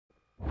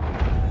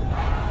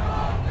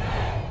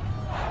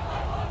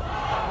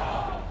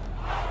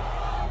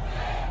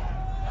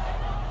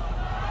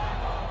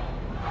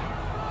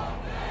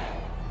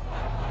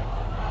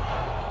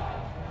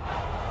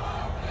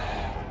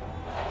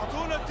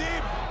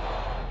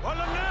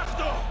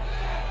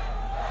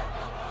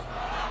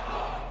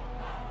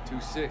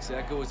2-6,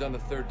 Echo is on the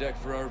third deck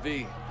for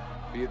RV.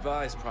 Be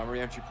advised,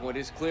 primary entry point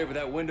is clear, but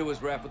that window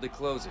is rapidly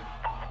closing.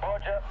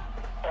 Roger.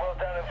 Well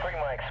down in 3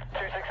 mics.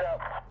 2-6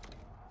 out.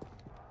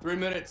 3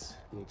 minutes.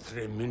 In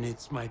 3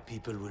 minutes, my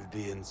people will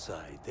be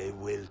inside. They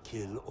will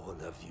kill all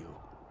of you.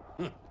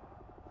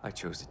 I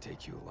chose to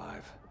take you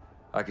alive.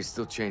 I could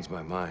still change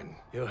my mind.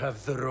 You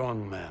have the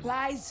wrong man.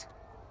 Lies.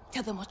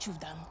 Tell them what you've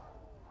done.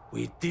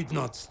 We did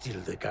not steal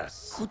the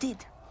gas. Who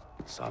did?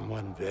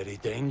 Someone very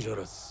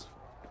dangerous.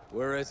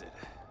 Where is it?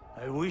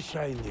 I wish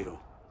I knew.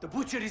 The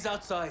butcher is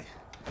outside.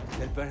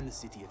 They'll burn the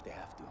city if they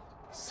have to.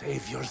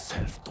 Save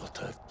yourself,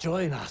 daughter.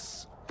 Join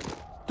us.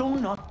 Do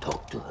not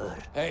talk to her.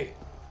 Hey,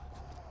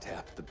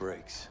 tap the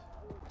brakes.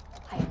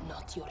 I am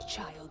not your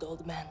child,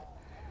 old man.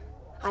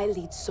 I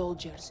lead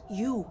soldiers.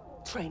 You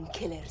train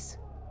killers.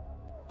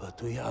 But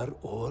we are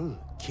all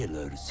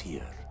killers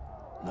here,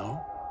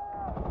 no?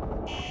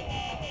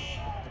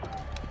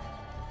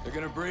 They're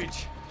gonna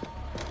breach.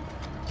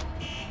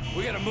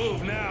 We gotta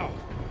move now.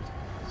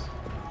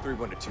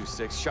 3-1 to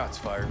 2-6, shots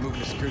fired. Moving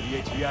to secure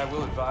the HVI,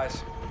 will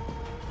advise.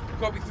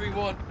 Copy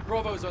 3-1.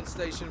 Bravo's on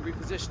station.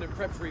 Reposition and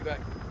prep for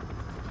evac.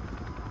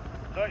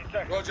 30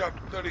 seconds. Roger,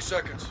 30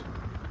 seconds.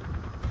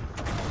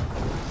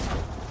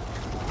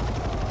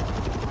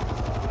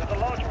 There's a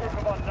large group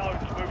of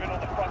unknowns moving on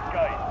the front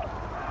gate.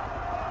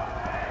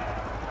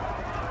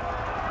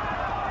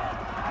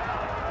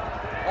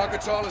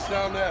 Arcatala's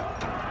down there.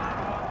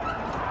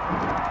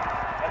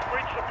 Let's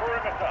breach the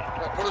perimeter.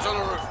 Yeah, put us on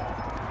the roof.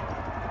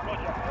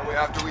 Roger. But we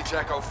have to reach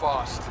Echo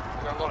fast.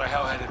 We got a lot of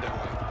hell headed that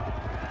way.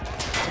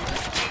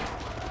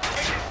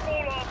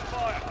 Small arms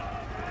fire.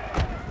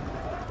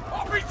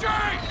 RPG!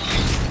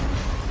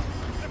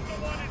 Number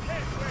 1 is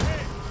hit. We're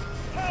hit.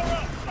 Power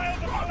up. Stay on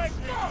the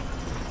collective.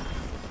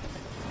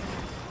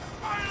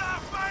 Fire!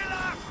 Fire!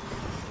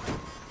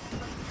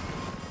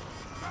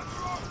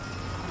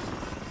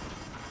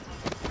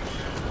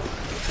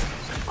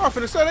 I'm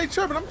finna say they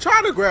tripping. I'm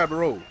trying to grab the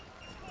rope.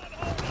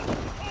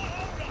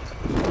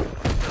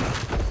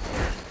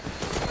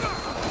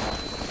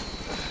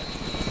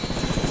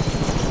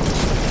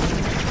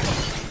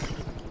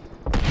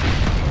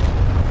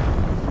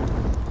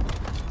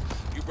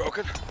 You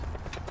broken?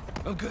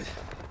 I'm good.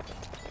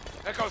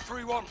 Echo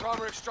 3-1,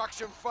 primary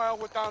extraction failed.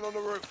 We're down on the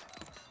roof.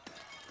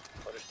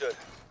 Understood.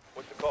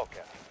 What's the call,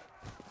 Captain?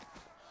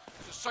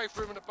 There's a safe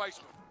room in the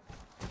basement.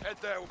 Head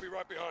there, we'll be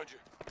right behind you.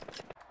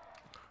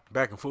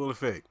 Back in full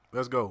effect.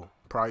 Let's go,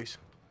 Price.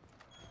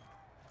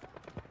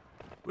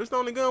 What's the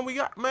only gun we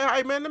got? Man,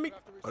 hey, man, let me...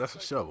 Oh, that's a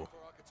shovel.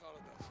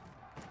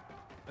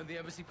 And the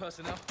embassy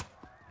personnel?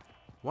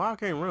 Why I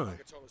can't run?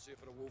 Arcatala's here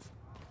for the wolf.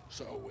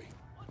 So are we.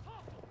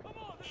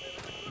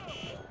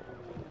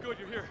 Good,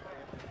 you're here.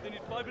 They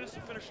need 5 minutes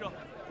to finish up.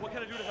 What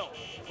can I do to help?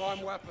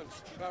 Find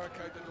weapons.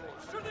 Barricade the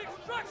doors. To the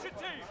extraction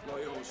team!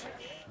 Not yours.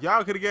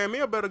 Y'all could have gave me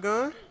a better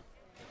gun.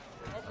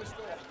 Open this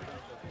door. Lock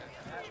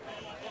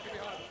it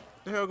behind them.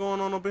 What the hell going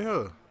on up in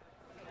here?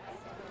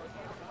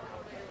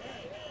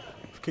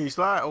 Can you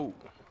slide? Oh.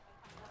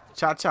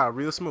 Cha-cha,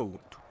 real smooth.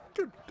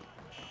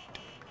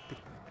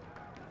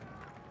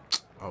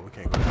 Oh, we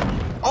can't go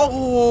down.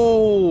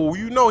 Oh,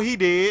 you know he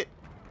did.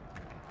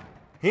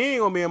 He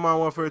ain't gonna be in my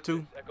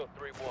 142. Echo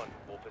 3-1.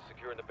 Wolf is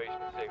secure in the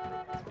basement safe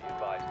room. Be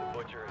advised, the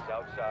butcher is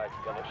outside,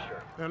 yellow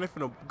shirt. Man, they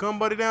finna gun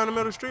buddy down the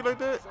middle of the street like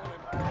that?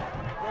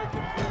 Break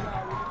it through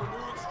now. We need a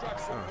new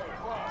extraction code.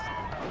 Fast.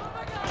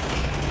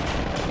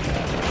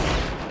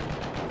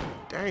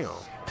 Damn.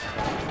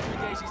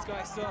 Engage these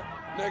guys, sir.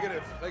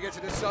 Negative. They get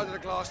to this side of the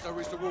glass, they'll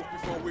reach the wolf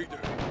before we do.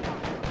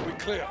 We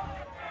clear.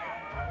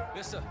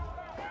 Yes, sir.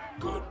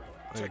 Good.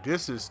 Hey,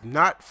 this is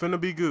not finna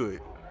be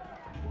good.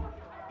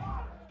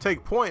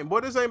 Take point.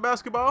 Boy, this ain't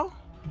basketball.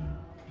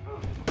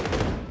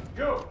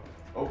 You!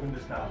 Open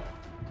this now.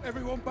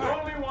 Everyone You back.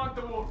 only want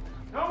the wolf.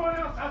 No one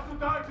else has to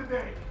die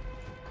today.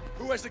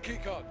 Who has the key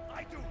card?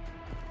 I do.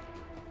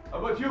 How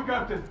about you,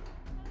 Captain?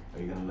 Are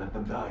you gonna let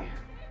them die?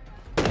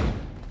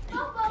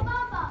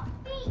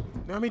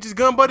 I mean, just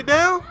gun buddy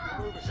down?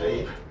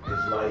 Save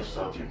his life,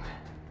 Sergeant.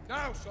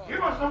 Now, Sergeant.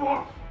 Give us the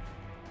wolf.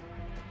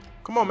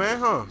 Come on, man,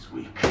 huh? He's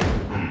weak.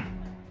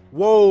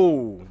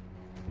 Whoa.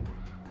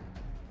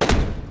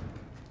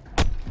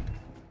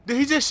 Did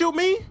he just shoot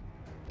me?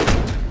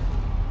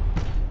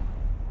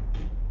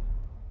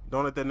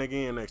 Don't let that nigga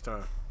in next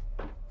time.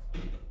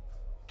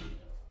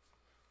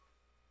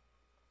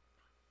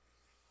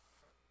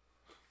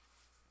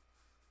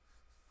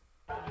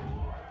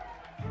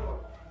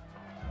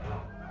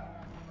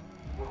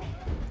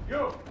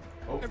 You!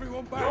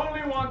 Everyone You back.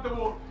 only want the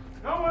wolf.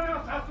 No one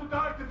else has to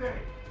die today.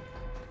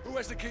 Who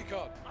has the key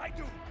card? I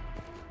do.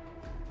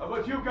 How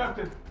about you,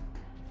 Captain?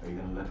 Are you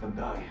gonna let them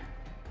die?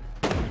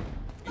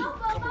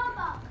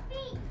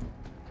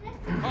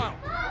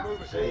 Kyle,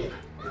 move it. Save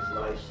his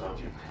life,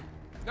 Sergeant.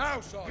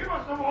 Now, Sergeant. Give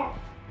us the wolf.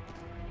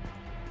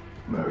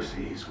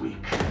 Mercy is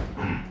weak.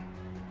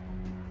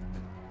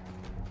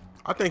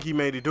 I think he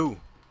made it through.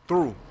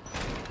 Bring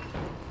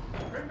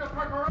the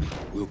trucker up.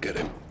 We'll get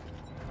him.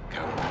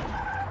 Count.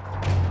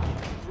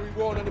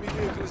 3-1, enemy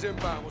vehicle is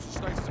inbound. What's the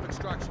status of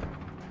extraction?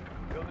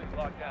 Building's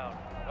locked down.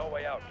 No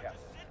way out, Cap.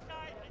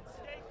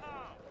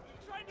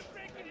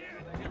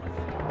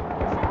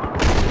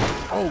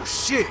 Oh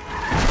shit!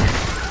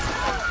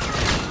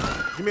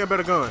 Give me a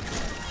better gun.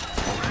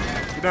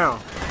 Get down.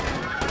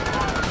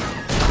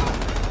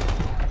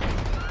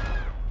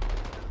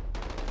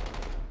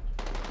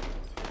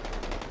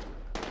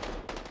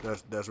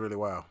 That's really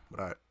wild. But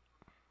all right.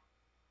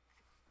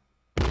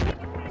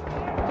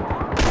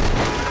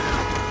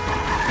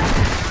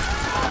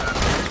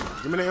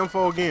 Give me the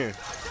info again.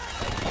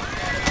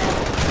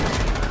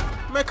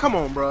 Man, come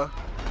on, bruh.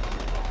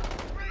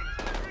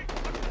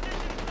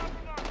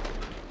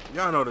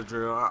 Y'all know the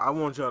drill. I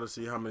want y'all to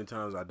see how many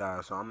times I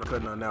die, so I'm not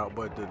cutting nothing out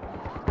but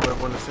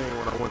when the scene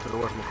when I went to the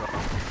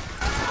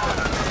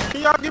whatchamacallit.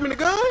 Can y'all give me the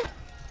gun?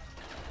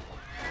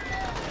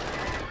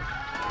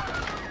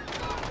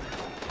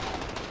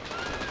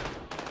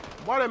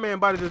 Why that man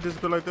body just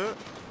disappear like that?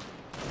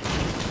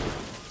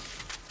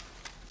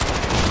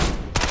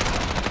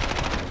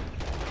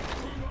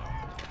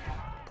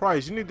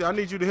 Price, I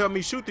need you to help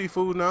me shoot these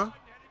fools now.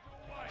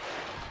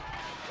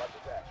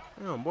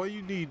 Damn, boy,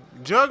 you need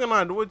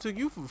Juggernaut. What took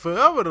you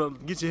forever to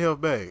get your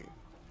health back?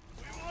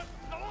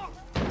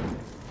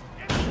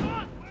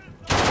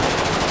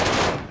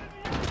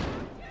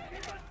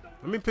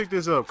 Let me pick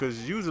this up,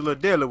 because you was a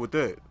little deadly with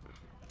that.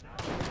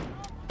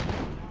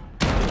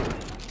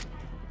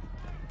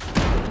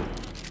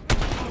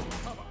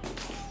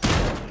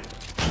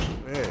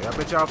 Yeah, I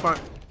bet y'all find...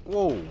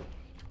 Whoa.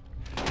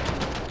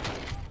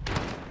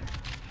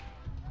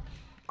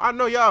 I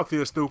know y'all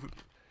feel stupid.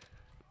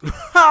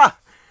 Ha!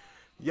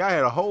 Y'all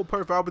had a whole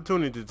perfect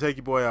opportunity to take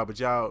your boy out, but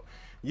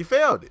you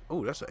failed it.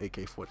 Oh, that's an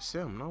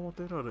AK-47. I want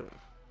that other.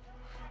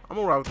 I'm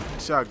gonna rock with the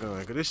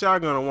shotgun, because this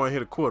shotgun I want to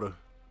hit a quarter.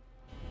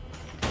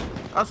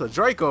 That's a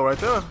Draco right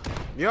there.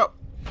 Yep.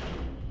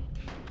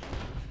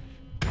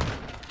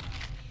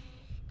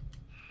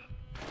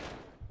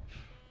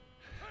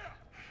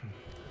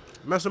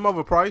 Mess him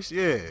over, Price.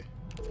 Yeah.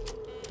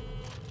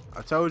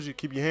 I told you,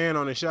 keep your hand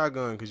on the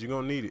shotgun, because you're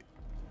going to need it.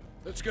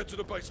 Let's get to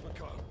the basement,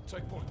 Kyle.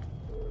 Take point.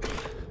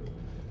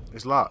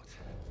 It's locked.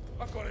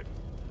 I've got it.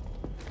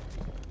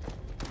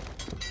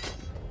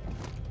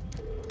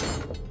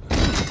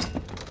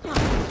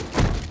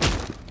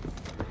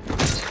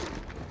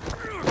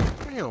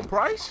 Damn,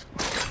 Price.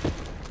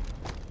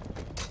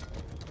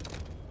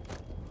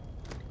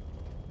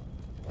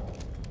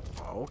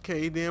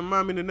 Okay, then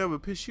remind me to never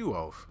piss you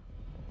off.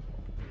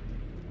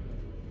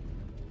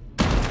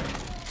 I'm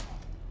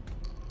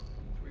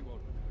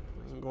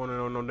going in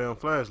on no damn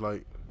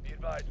flashlight. Be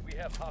advised, we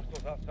have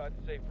hostiles outside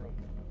the safe room.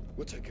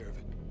 We'll take care of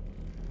it.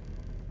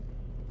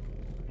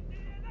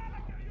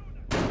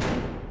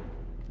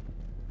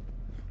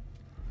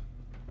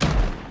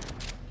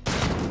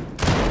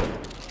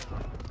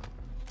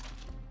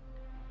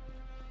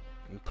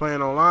 And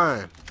playing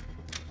online,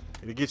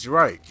 it'll get you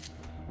right.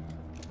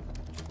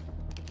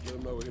 Let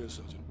them know we're here,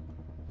 Sergeant.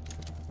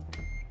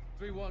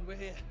 3-1, we're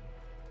here.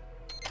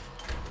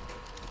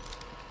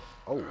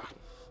 Oh.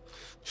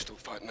 Still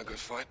fighting a good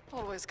fight?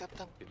 Always,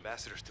 Captain. The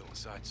ambassador's still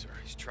inside, sir.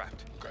 He's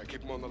trapped. Okay,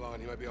 keep him on the line.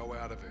 He may be our way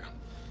out of here.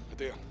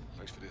 Adil,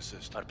 thanks for the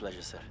assist. Our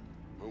pleasure, sir.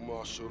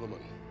 Umar Suleiman.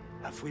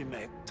 Have we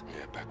met?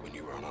 Yeah, back when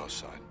you were on our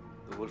side.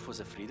 The wolf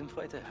was a freedom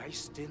fighter? I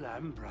still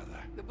am,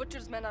 brother. The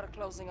Butcher's men are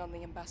closing on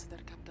the ambassador,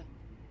 Captain.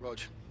 Rog.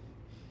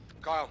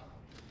 Kyle,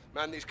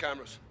 man these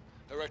cameras.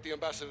 Direct the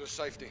ambassador to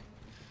safety.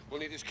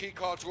 We'll need his key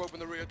card to open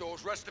the rear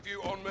doors. Rest of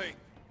you on me.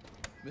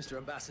 Mr.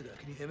 Ambassador,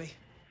 can you hear me?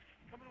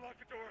 I'm gonna lock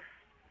the door.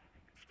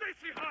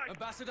 Stacy, hide!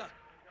 Ambassador!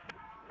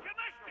 Get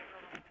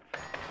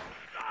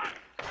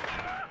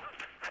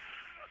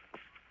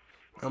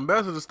my...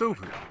 Ambassador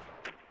stupid.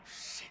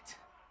 Shit.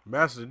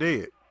 Ambassador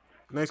dead.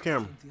 Next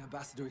camera. The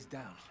ambassador is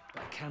down,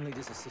 but I can lead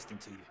his assistant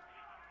to you.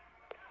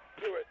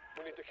 Do it.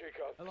 We need the key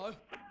card. Hello?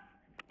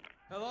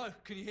 Hello?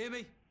 Can you hear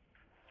me?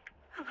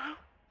 Hello?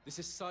 This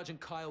is Sergeant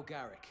Kyle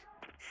Garrick.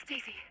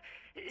 Stacy.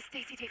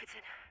 Stacy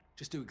Davidson.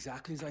 Just do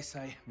exactly as I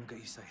say, and we'll get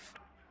you safe.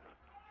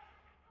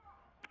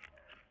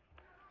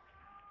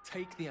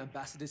 Take the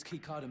ambassador's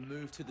keycard and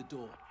move to the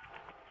door.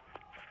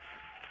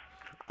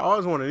 I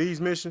always wanted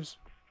these missions.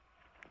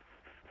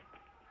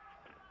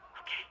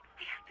 Okay,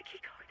 I have the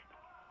keycard.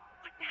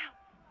 What now?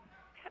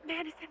 That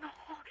man is in the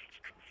hall. He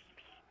could see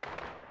me.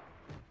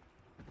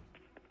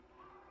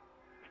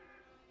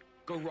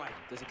 Go right.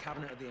 There's a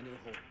cabinet at the end of the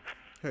hall.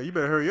 Hey, you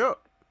better hurry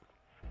up.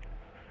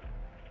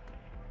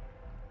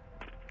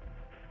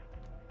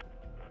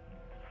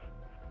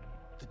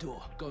 The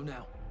door. Go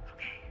now.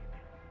 Okay.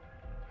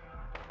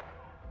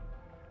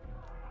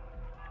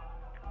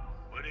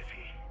 What is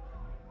he?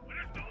 What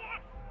is the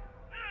wolf?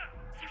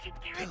 Sergeant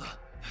Garrick. Killer.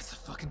 That's the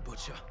fucking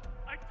butcher.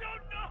 I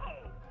don't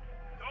know!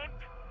 Don't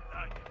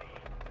lie to me.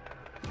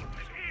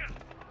 He's here!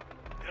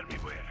 Tell me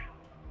where.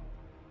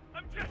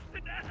 I'm just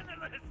an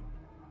analyst!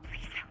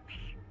 Please help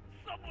me.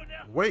 Someone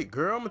else Wait,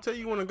 girl, I'm gonna tell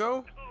you when to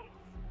go. knows.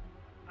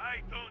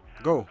 I don't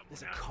have Go.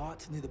 There's a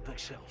cart near the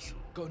bookshelves.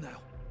 Go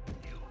now.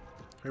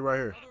 Hey, right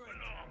here.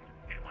 belong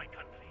in my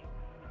country.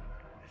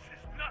 This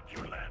is not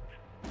your land.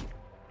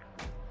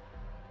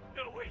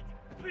 No, wait,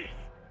 please.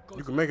 Go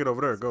You can make it over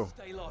there. Go.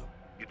 Stay low.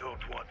 You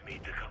don't want me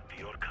to come to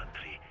your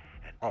country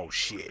and Oh, kill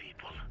shit.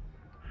 people.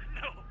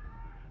 No,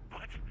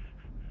 but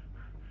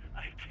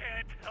I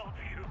can't help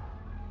you.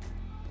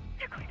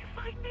 They're going to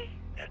find me.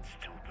 That's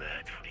too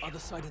bad for you. Other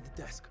side of the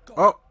desk. Go.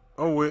 Oh.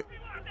 Oh, wait.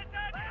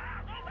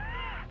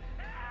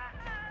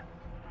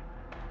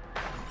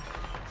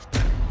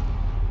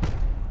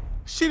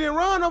 She didn't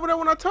run over there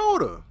when I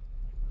told her.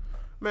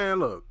 Man,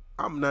 look.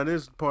 Now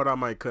this part I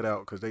might cut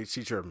out because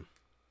she tripping.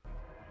 This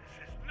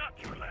is not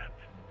your land.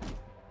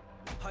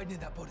 Hiding in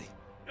that body.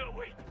 No,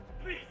 wait,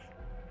 please.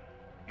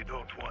 You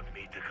don't want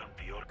me to come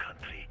to your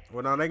country.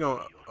 Well, now they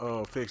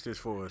gonna fix this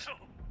for us. No,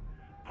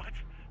 but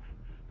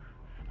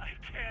I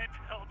can't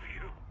help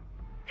you.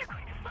 They're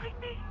going to find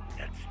me.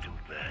 That's too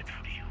bad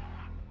for you.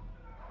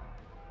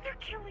 They're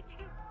killing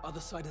you. Other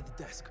side of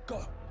the desk.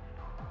 Go.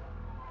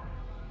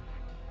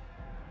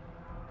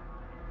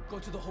 Go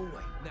to the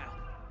hallway now.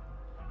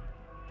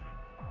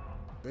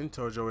 Ben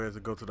told your ass to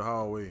go to the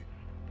hallway.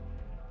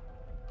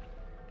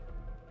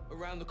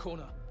 Around the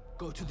corner.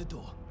 Go to the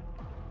door.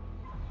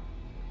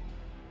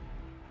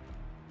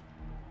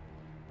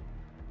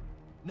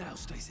 Now,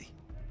 Stacy.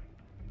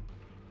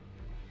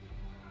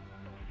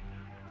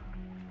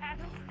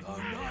 Adam. Oh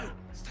no!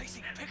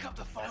 Stacy, pick up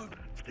the phone.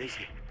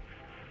 Stacy.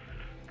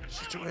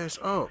 Shut your ass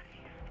up.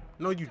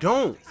 No, you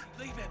don't. Stacy,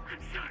 leave him. I'm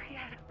sorry,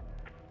 Adam.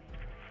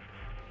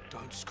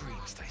 Don't scream,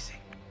 Stacy.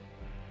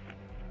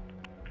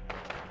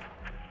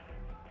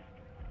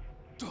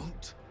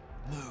 Don't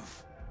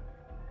move.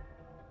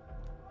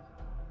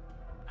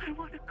 I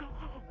want to go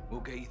home. We'll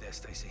get you there,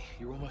 Stacy.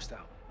 You're almost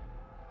out.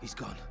 He's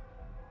gone.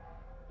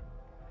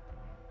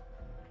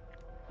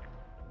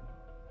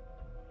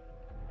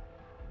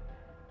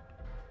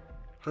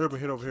 Hurry up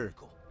and hit over here.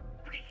 Cool.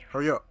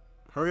 Hurry up.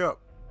 Hurry up.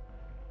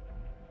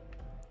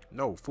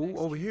 No, fool,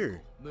 over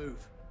here.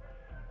 Move.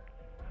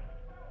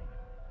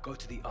 Go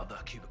to the other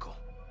cubicle.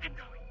 I'm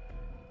going.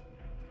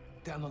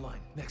 Down the line.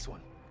 Next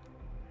one.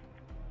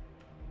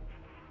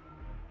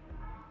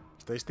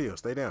 Stay still.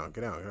 Stay down.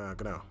 Get down. Get down.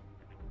 Get down.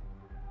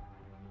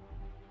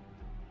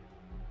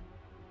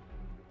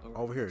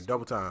 Over here.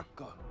 Double time.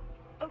 Go.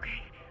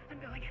 Okay, I'm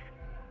going.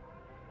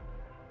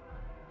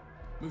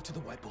 Move to the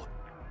whiteboard.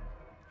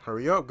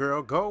 Hurry up,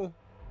 girl. Go.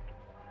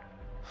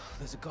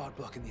 There's a guard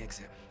blocking the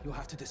exit. You'll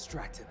have to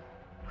distract him.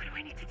 What do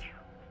I need to do?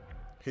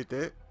 Hit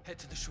that. Head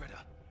to the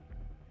shredder.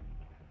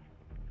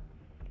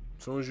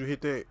 As soon as you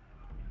hit that.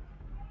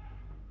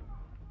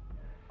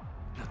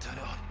 Now turn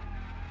it on.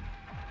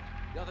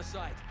 The other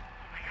side. Oh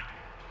my God.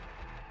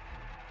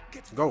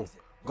 Get to the Go. exit.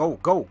 Go.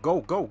 Go.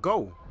 Go. Go.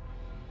 Go.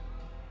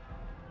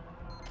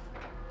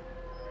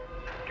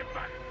 Get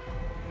back.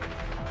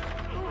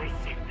 Holy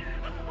shit.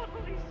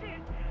 Holy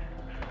shit.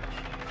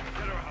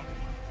 Get her out.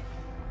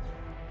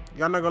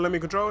 Y'all not gonna let me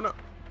control now?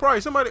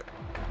 Probably somebody.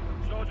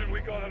 Sergeant, we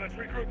got her. Let's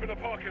regroup in the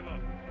parking lot.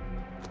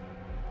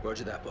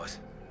 Roger that, boss.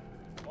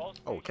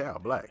 Oh, Cal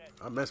Black.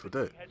 I mess with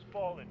that. Has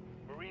fallen.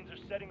 Marines are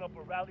setting up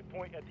a rally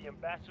point at the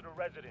ambassador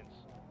residence.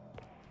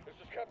 This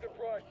is Captain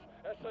Price,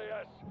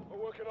 SAS.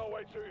 We're working our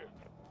way to you.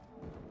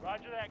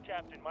 Roger that,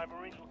 Captain. My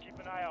Marines will keep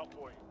an eye out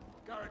for you.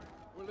 Garrick,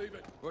 we're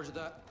leaving. Roger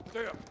that.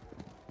 There.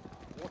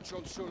 Watch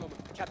on Solomon.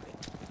 Captain.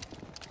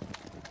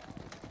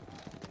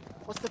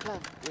 What's the plan?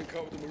 Link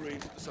up with the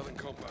Marines at the southern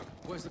compound.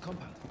 Where's the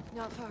compound?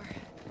 Not far.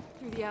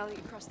 Through the alley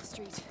across the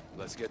street.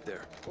 Let's get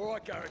there. All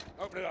right, Garrick.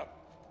 Open it up.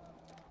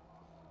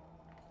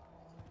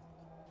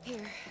 Here.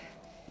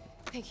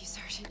 Thank you,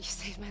 Sergeant. You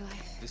saved my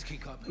life. This key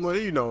card. Well,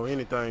 you know,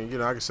 anything, you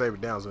know, I can save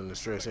it down in the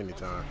stress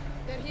anytime.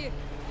 They're here.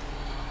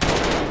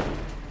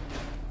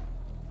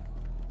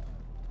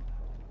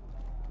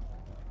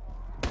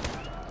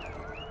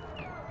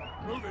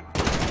 Moving.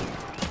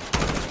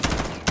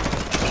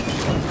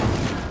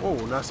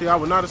 Oh, now see, I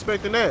was not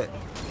expecting that.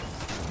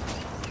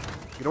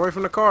 Get away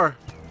from the car.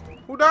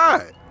 Who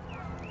died?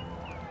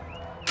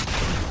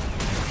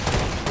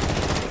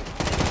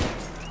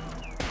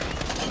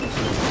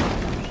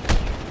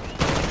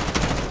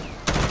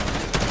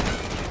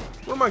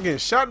 What am I getting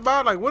shot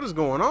by? Like, what is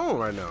going on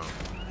right now?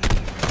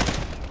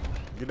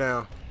 Get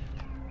down.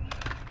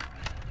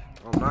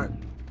 I'm not.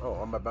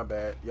 Oh, my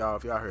bad. Y'all,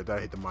 if y'all heard that,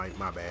 I hit the mic.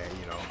 My bad,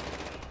 you know.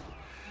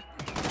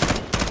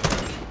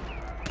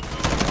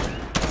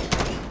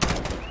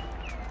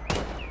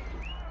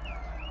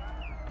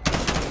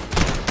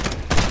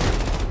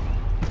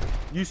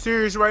 You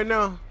serious right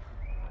now?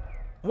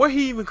 Where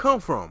he even come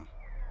from?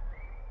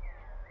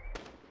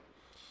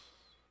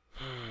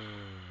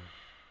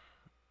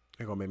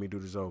 They're gonna make me do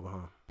this over,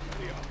 huh?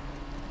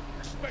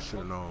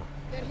 Should've known.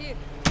 They're here.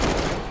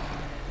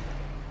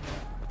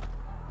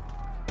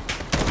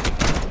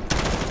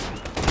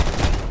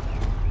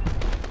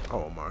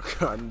 Oh my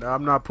God,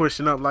 I'm not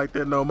pushing up like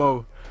that no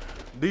more.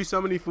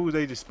 Some of these fools,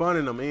 they just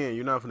spawning them in.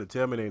 You're not gonna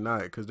tell me they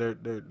not, because they're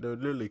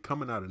literally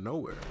coming out of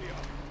nowhere.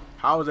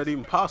 How is that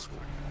even possible?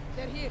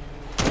 They're here.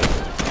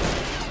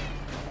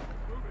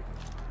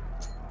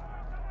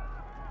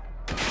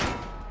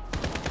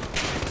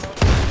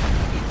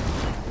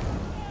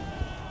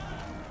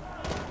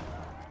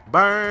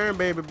 Burn,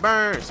 baby,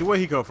 burn. See where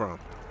he come from?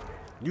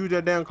 You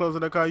that damn close to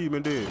that car, you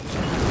been dead.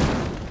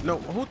 No,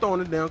 who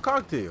throwing the damn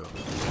cocktail?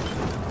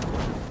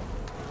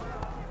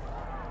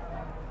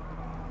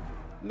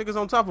 Niggas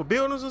on top of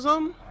buildings or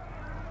something?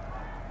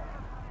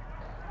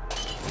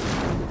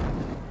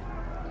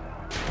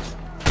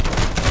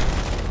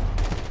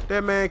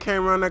 That man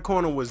came around that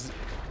corner was...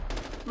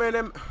 Man,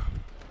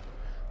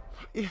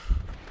 that...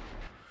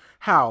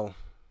 How?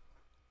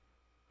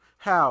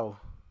 How?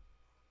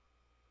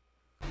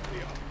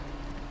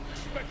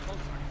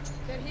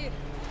 They're here.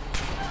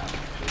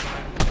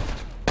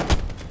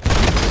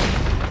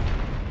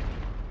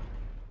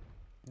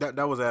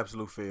 That was an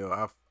absolute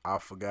fail. I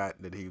forgot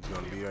that he was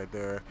gonna be right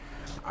there.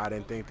 I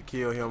didn't think to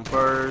kill him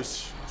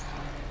first.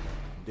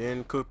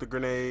 Then cook the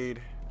grenade.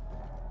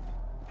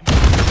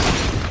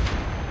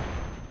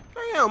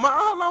 Damn,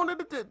 how long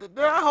did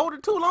I hold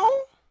it too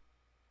long?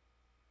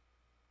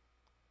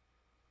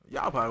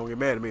 Y'all probably gonna get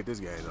mad at me at this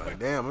game. Like,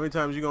 damn, how many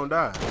times you gonna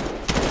die?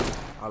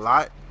 A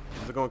lot.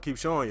 They're gonna keep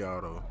showing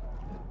y'all though.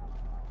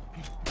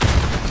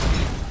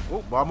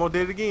 Oop, almost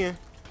did it again.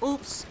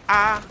 Oops,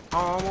 I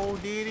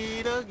almost did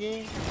it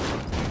again.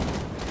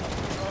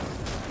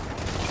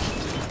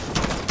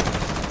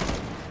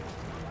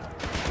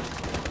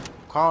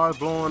 Cars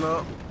blowing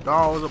up,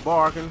 dogs are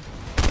barking.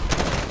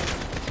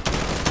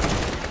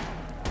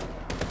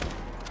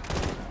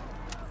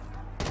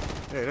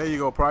 Hey, there you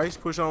go, Price.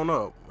 Push on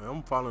up. Man,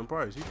 I'm following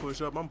Price. He push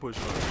up, I'm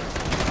pushing up.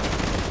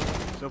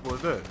 Simple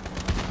as that.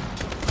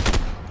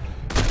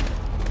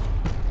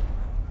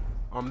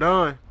 I'm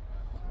done.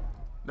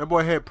 That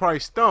boy had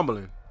Price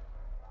stumbling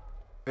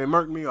and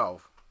murked me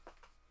off.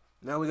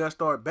 Now we gotta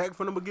start back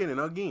from the beginning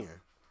again.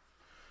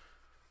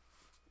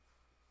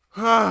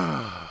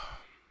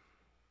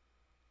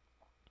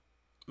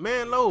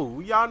 Man,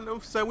 low, y'all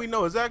say we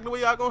know exactly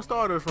where y'all gonna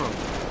start us from.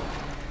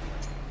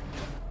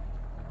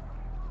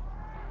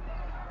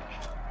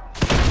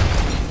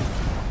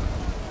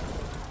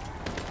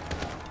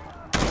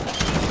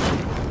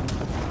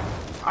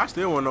 I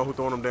still wanna know who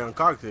throwing them damn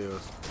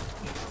cocktails.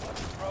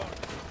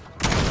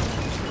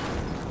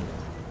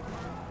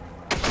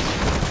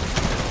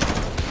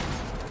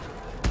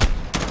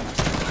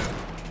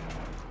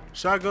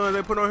 Shotguns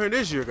they put on here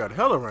this year got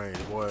hella range,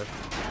 boy.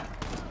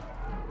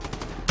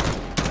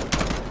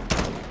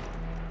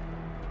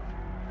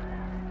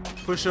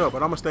 Push up,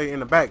 but I'm gonna stay in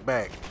the back,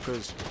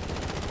 cause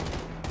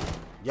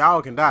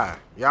y'all can die.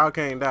 Y'all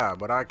can't die,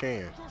 but I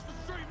can.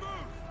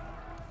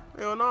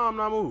 Hell no, I'm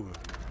not moving.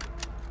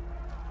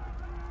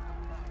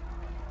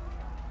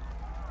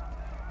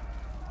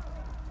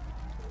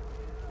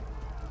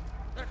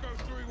 Echo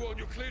 3-1,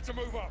 you're clear to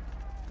move up.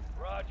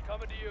 Raj,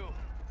 coming to you.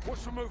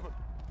 What's the movement?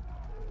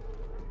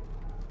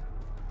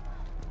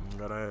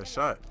 Got a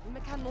shot.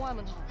 We can no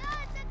ammo.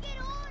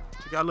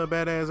 You got a little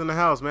badass in the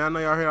house, man. I know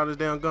y'all heard all this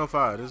damn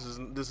gunfire. This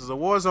is a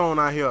war zone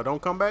out here.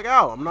 Don't come back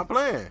out. I'm not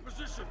playing.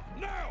 Position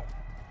now.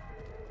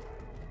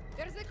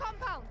 There's a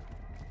compound.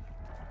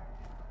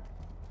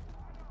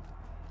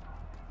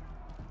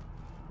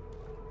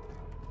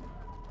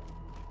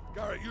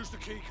 Garrett, use the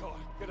key card.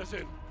 Get us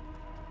in.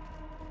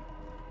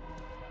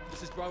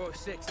 This is Bravo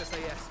 6, SAS.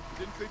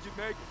 Didn't think you'd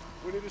make it.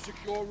 We need a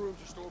secure room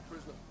to store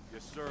prisoner.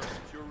 Yes, sir.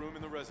 Secure room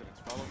in the residence.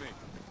 Follow me.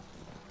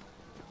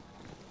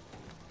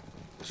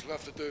 What's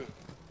left to do?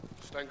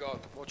 Stand guard.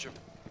 Watch him.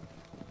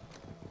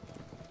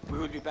 We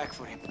will be back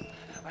for him.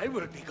 I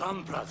will be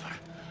gone, brother,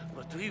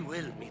 but we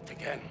will meet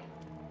again.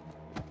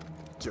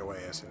 Get your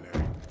ass in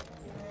there.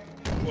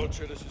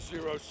 Watcher, this is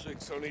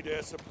 06. I need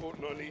air support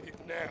and I need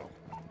it now.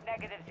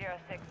 Negative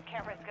 06.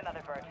 Can't risk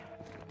another bird.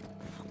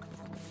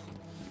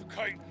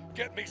 Okay,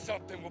 get me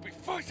something. We'll be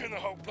fighting the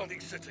whole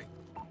bloody city.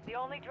 The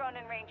only drone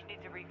in range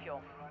needs a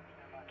refuel.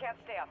 Can't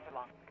stay out for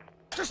long.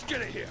 Just get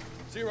it here.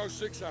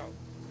 06 out.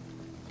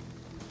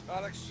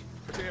 Alex,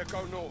 Kadir,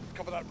 go north.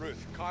 Cover that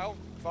roof. Kyle,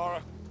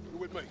 Farah, you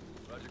with me?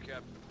 Roger,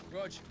 Captain.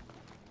 Roger.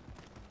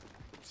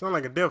 Sound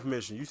like a death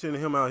mission. You sending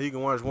him out, he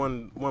can watch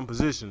one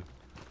position.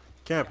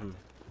 Camping.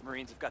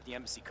 Marines have got the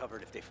embassy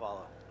covered if they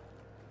follow.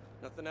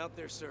 Nothing out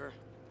there, sir.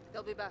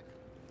 They'll be back.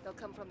 They'll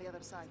come from the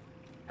other side.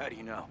 How do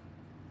you know?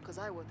 Because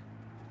I would.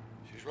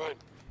 She's right.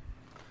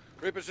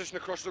 Reposition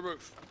across the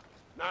roof.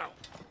 Now.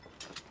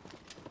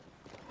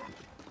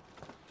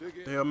 Dig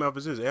in. The hell mouth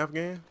is this?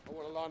 Afghan? I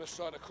want a line of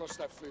sight across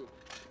that field.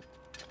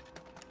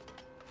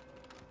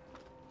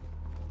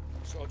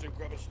 Sergeant,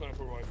 grab a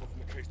sniper rifle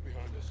from the case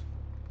behind us.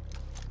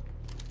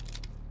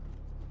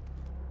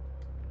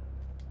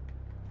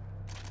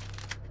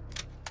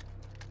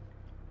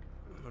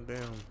 Oh,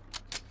 damn.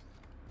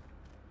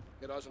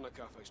 Get eyes on that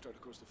cafe straight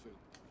across the field.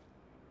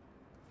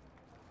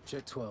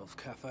 Jet 12,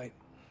 cafe.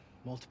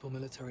 Multiple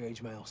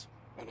military-age males.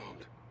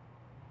 Unarmed.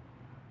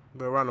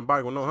 Better ride a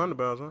bike with no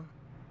handlebars, huh?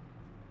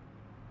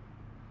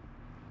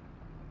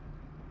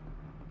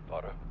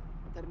 Potter,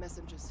 They're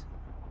messengers.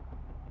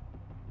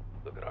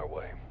 looking our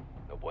way.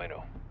 No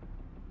bueno.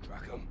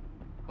 Track them.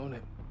 On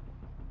it.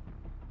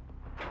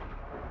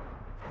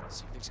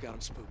 Something's got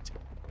him spooked.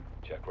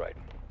 Check right.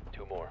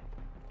 2 more.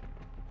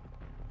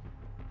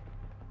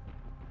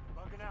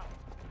 Bugging out.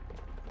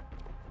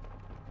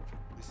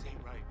 This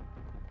ain't right.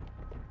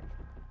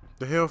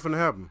 The hell finna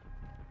happen?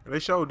 They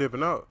show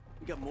dipping out.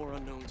 We got more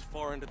unknowns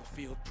far into the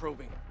field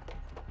probing.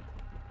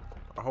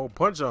 A whole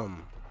bunch of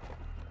them.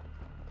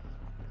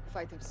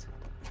 Fighters,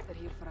 they're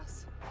here for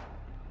us.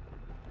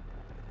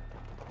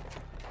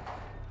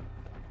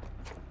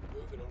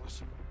 Moving on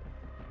us.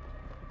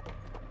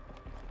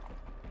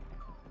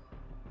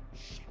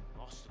 Shit,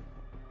 lost him.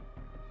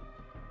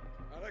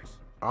 Alex?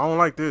 I don't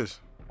like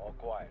this. All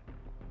quiet.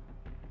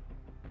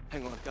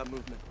 Hang on, got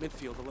movement.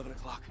 Midfield, 11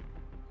 o'clock.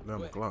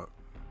 11 o'clock.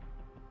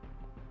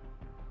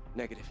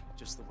 Negative,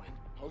 just the wind.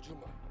 Hold your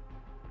mouth.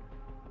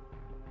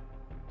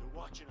 They're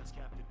watching us,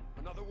 Captain.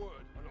 Another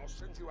word, and I'll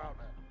send you out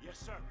there. Yes,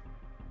 sir.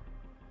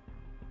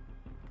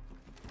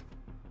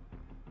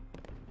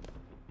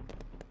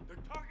 They're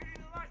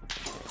targeting the light.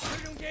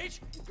 Ready to engage?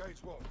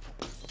 Engage what?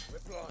 We're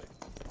blind.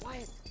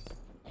 Quiet.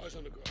 Eyes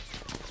on the grass.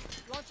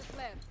 Launch a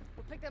flare.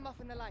 We'll pick them off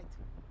in the light.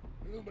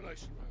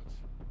 Illumination rounds.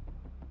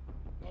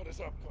 Light us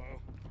up,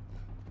 Kyle.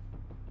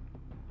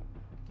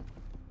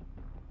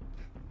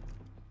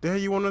 The hell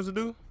you want us to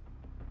do?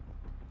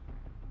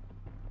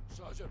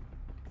 Sergeant,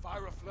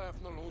 fire a flare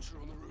from the launcher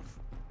on the roof.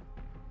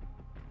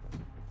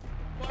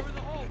 Fire in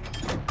the hole!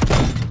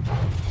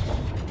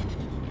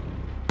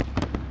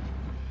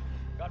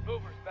 Got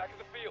movers back in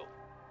the field.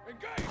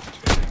 Engage!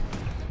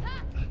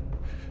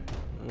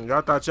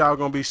 Y'all thought y'all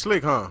gonna be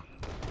slick, huh?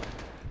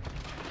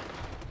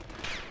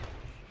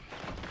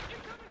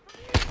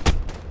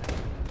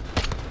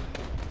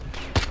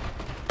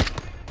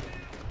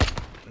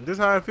 Is this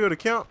how I feel to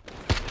count?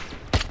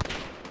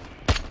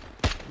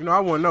 You know, I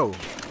wouldn't know.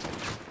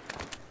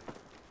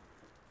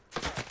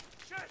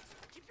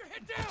 Keep your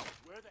head down.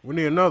 We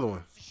need another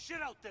one.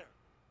 Shit out there.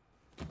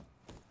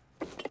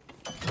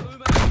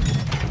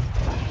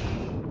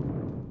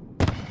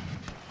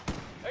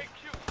 Hey,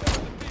 Q, step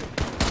in the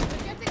field.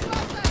 We're getting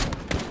closer.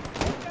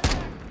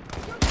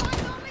 You'll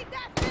find only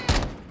death here.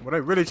 Well, they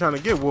really trying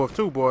to get Wolf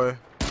too, boy.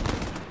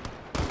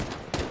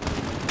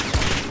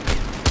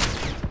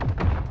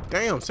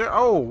 Damn, sir.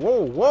 Oh,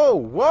 whoa, whoa,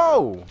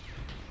 whoa.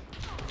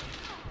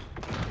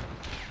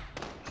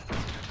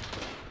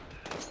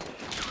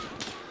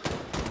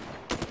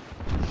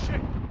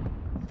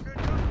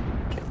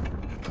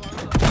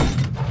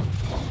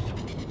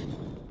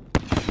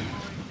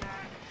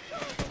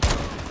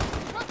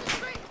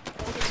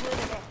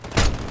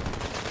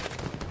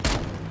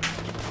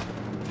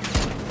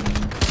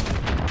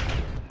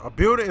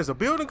 Is a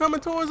building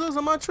coming towards us?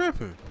 Am I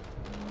tripping?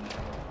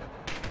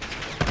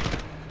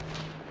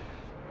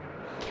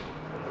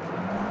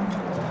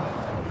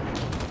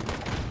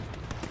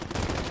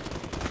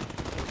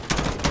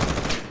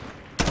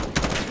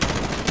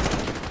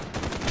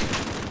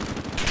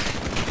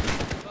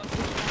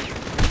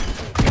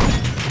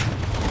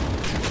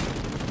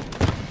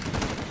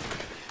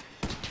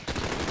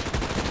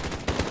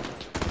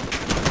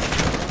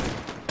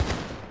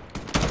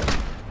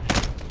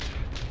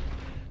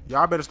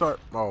 Y'all better start.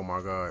 Oh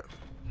my God.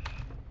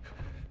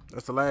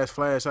 That's the last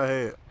flash I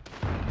had.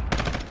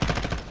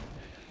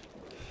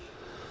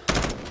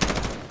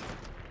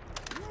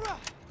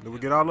 Did we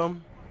get all of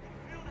them?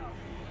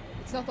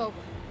 It's not over.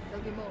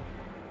 There'll be more.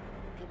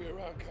 Give me a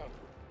round count.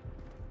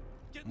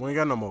 We ain't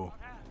got no more.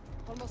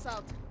 Almost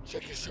out.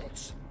 Check your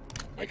shots.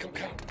 Make them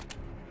count.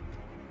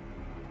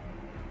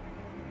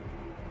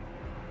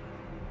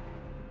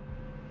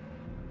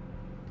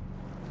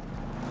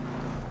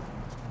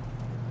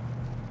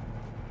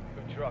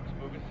 Two trucks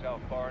moving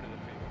south far into the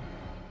field.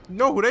 You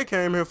know who they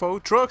came here for?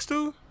 Trucks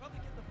too? Probably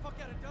get the fuck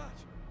out of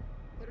Dodge.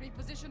 They're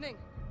repositioning.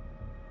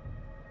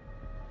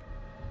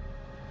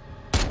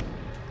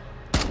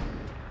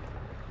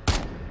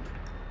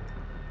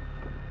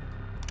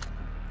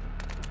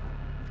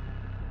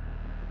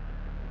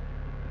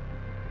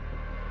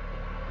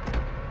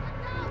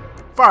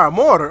 Fire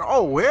mortar?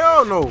 Oh,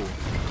 hell no.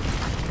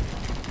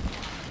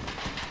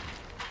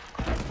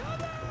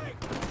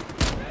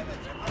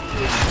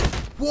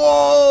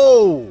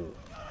 Whoa!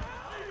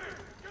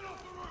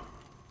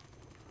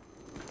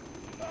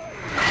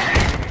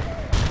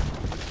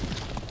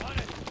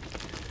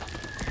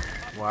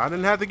 Well, I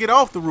didn't have to get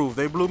off the roof.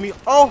 They blew me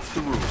off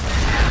the roof.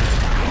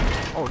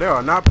 Oh, they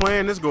are not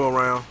playing this go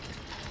around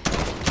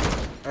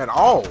at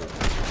all. It's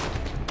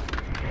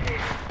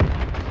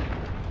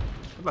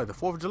like the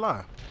 4th of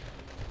July.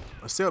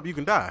 Except you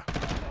can die.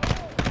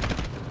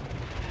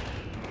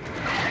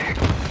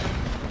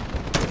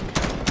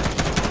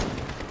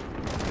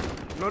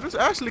 No, this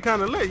actually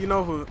kind of lit, you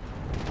know. For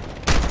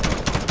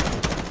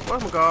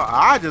whatchamacallit,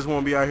 I just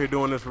want to be out here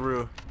doing this for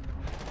real.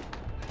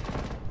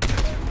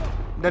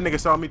 That nigga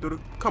saw me through the.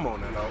 Come on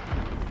now, dog.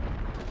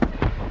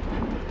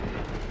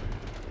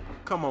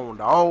 Come on,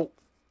 dog.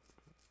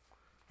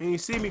 He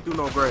ain't see me through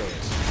no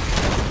grass.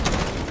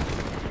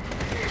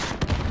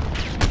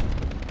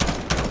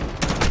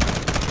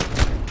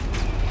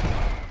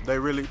 They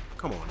really.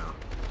 Come on now.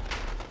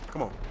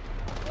 Come on.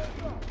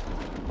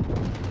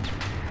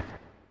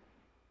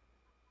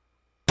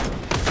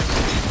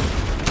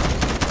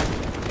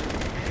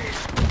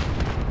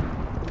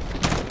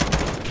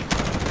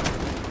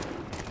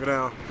 Go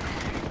down.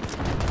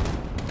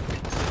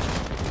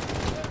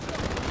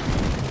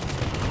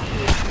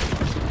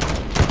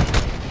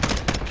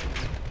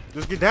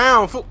 Just get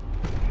down, fool.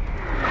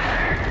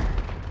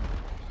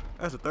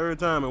 That's the third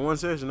time in one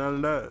session I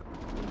done died.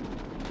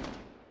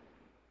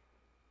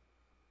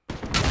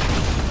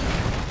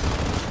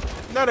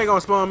 Now they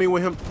gonna spawn me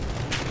with him.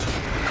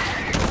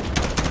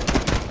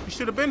 You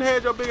should have been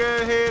had your big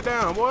ass head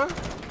down, boy.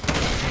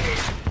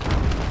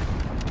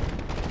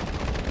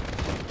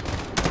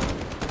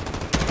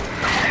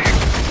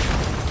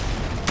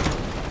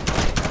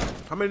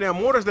 How many damn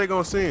mortars they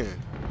gonna send?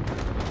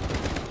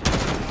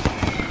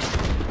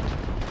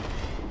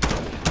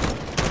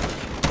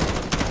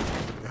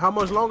 How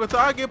much longer till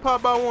I get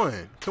popped by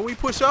one? Can we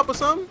push up or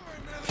something?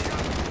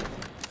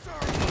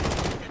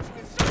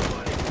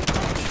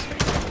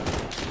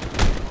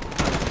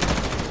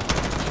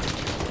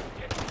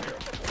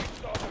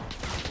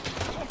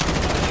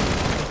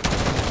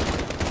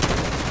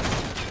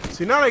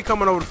 See, now they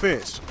coming over the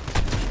fence.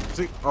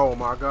 See, oh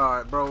my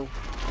God, bro.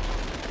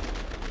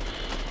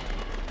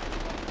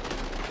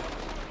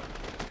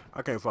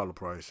 I can't follow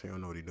Price. He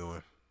don't know what he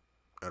doing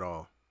at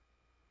all.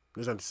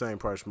 This ain't the same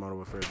Price model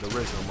with the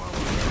original model.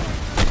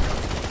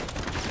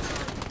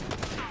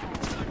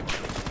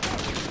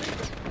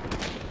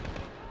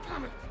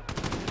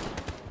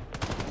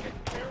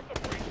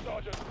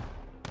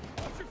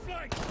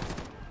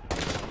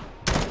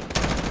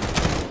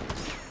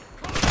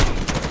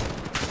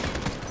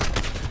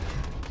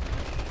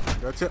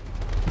 That's it.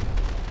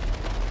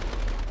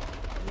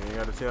 You ain't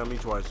gotta tell me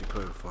twice to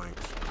clear the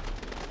flanks.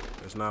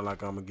 It's not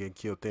like I'm gonna get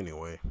killed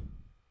anyway.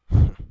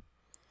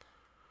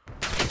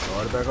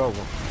 Start it back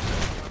over.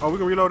 Oh, we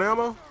can reload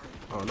ammo?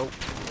 Oh, nope.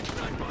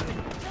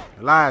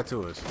 They lied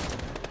to us.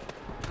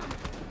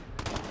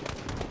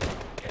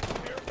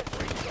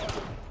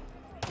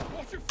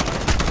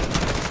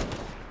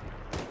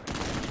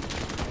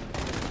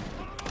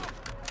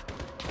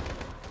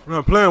 I'm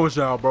not playing with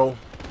y'all, bro.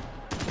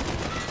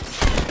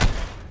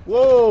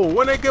 Whoa,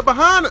 when they get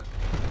behind it.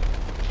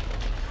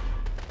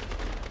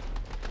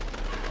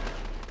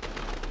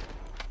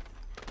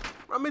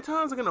 How many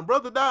times can a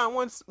brother die in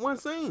one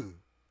scene?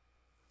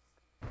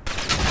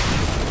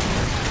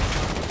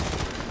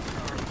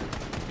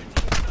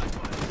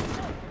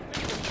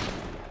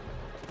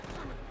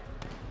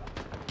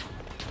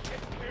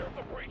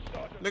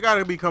 They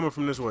gotta be coming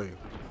from this way.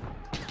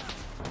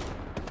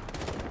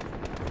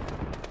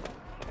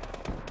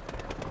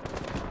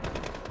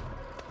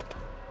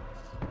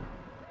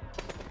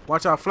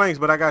 Watch our flanks,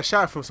 but I got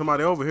shot from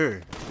somebody over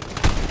here.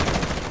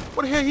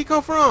 Where the hell he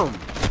come from?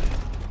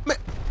 Man.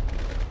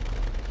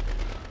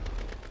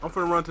 I'm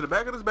finna run to the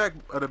back of this back,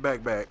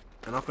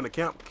 and I'm finna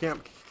camp.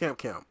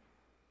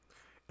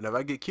 And if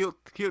I get killed,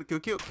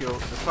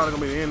 that's probably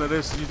gonna be the end of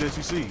this that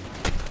you see.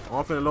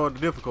 I'm finna lower the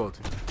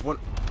difficulty.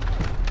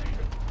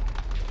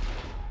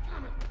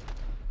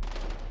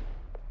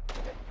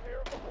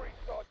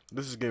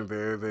 This is getting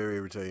very, very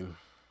irritating.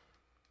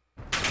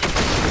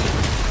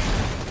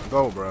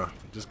 Go, bro.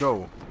 Just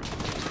go.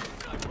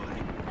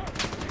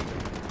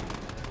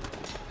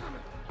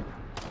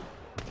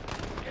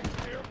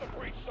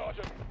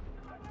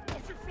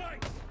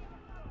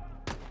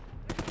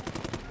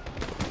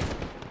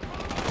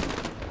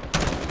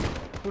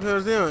 Who the hell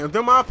is them? If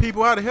them our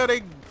people, how the hell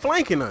they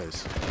flanking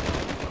us?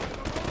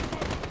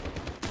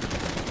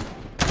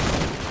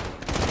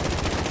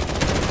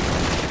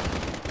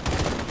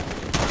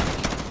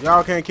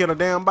 Y'all can't kill a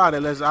damn body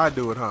unless I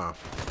do it, huh?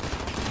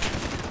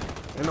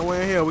 Ain't no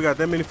way in hell we got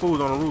that many fools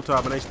on the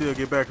rooftop and they still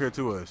get back here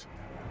to us.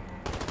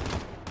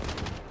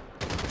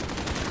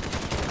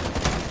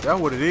 That's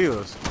what it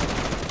is.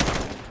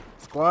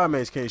 Squad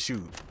mates can't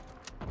shoot.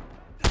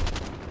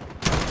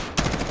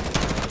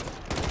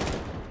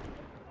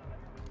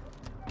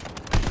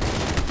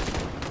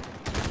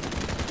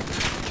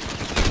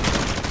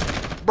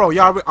 Bro,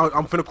 y'all,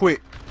 I'm finna quit.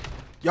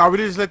 Y'all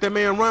really just let that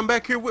man run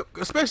back here with,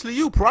 especially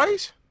you,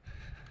 Price?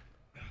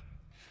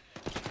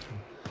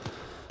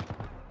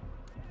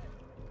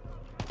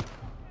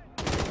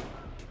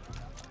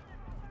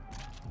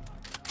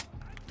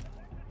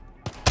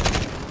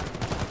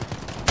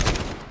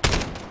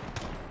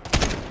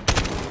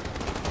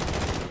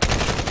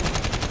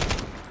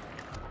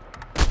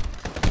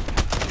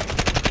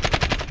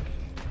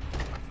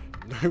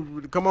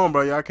 Come on,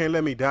 bro. Y'all can't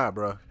let me die,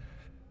 bro.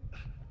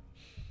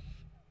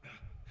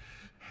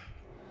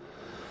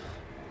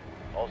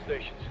 All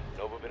stations,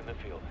 no movement in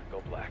the field.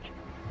 Go black.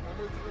 I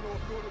moved to the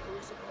north corner for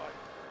resupply.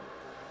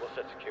 We'll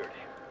set security.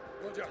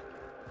 Roger.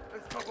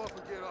 Let's top off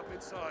and get up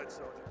inside,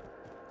 Sergeant.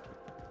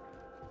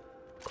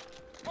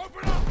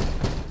 Open up!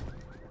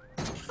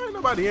 Ain't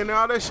nobody in there.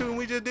 All that shooting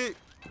we just did.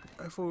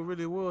 That fool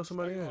really was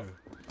somebody in there.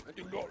 And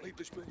do not leave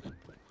this building.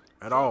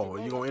 At all.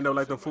 You gonna end up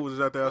like them fools is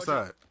out there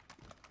outside.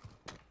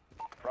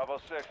 Bravo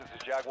 6, this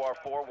is Jaguar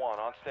 4-1.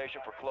 On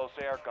station for close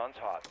air, guns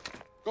hot.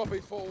 Copy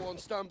 4-1,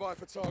 stand by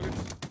for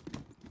targets.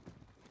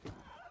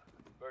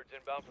 Birds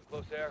inbound for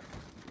close air.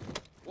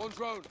 One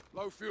drone,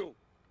 low fuel.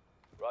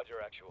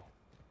 Roger, actual.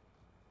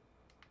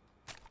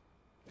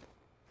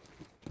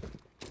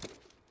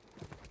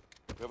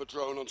 We have a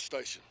drone on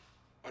station.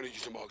 I need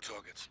you to mark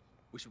targets.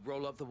 We should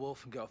roll up the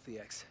wolf and get off the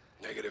X.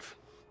 Negative.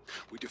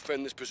 We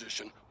defend this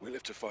position. We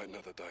live to fight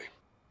another day.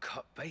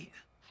 Cut bait.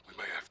 We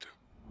may have to.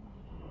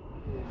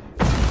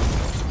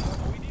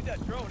 We need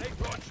that drone. Hey,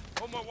 Rog,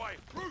 on my way.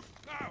 Roof,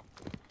 now!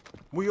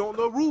 We on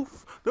the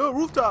roof, the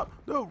rooftop,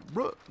 the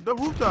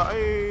rooftop.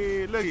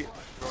 Hey, look it.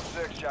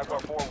 06, Jaguar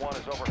 4-1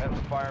 is overhead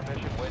with fire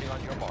mission waiting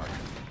on your mark.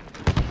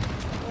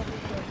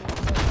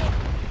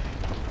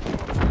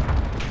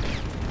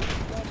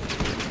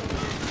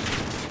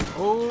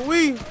 Oh,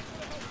 we.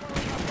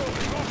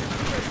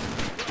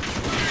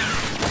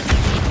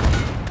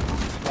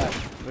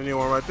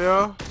 Anyone right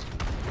there?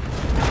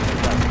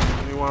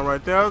 Anyone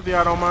right there? If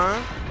y'all don't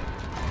mind.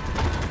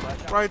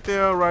 Right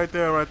there, right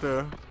there, right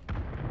there.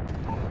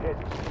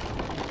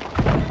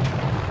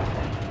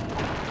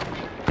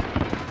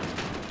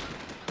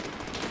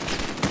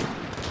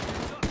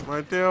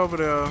 Right there, over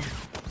there.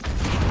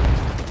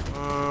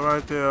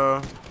 Right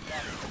there.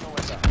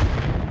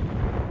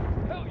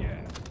 Hell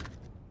yeah!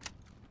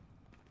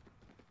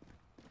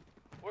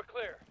 We're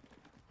clear.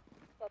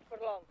 Not for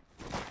long.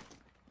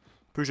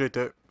 Appreciate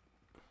that.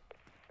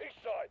 East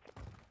side.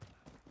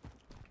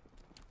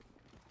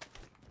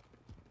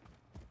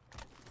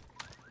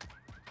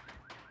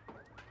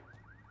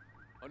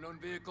 Unknown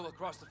vehicle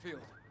across the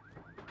field.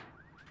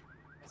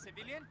 A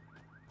civilian?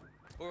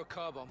 Or a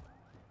car bomb?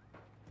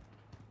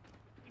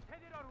 He's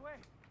headed our way.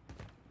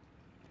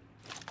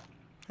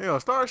 Hell,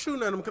 start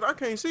shooting at him because I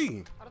can't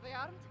see. Are they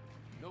armed?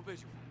 No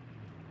visual.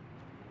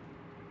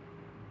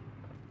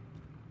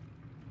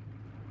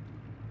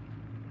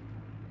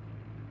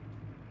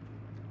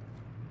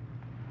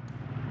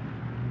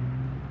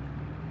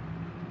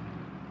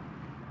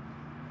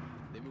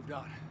 They moved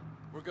on.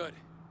 We're good.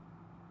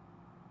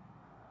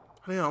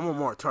 Hell, I'm gonna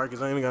mark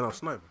targets. I ain't got no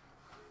sniper.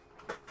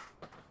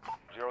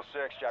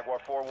 06, Jaguar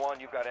 4-1,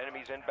 you've got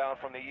enemies inbound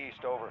from the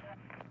east, over.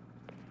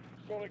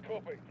 Solid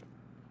copy.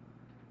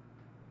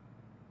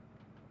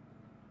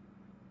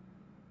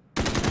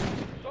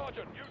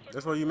 Sergeant, use the...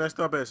 That's where you messed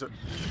up at, sir.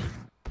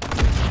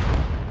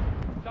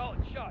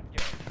 Solid shot,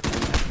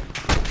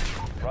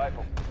 yeah.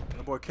 Rifle.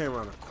 That boy came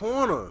around the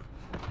corner.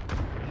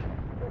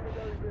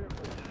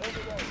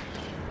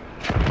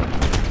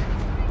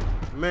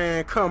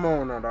 Man, come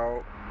on now,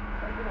 dog.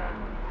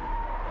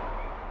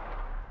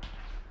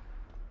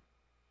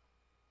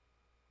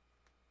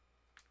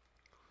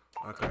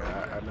 Okay,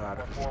 I know how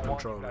to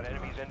control Got it.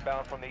 enemies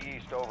inbound from the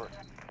east, over.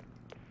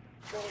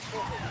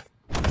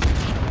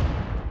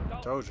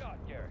 Told you.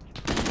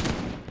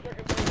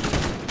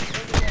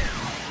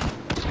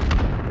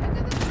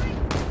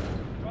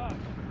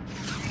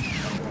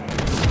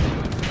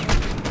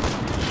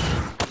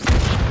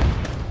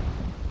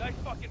 Nice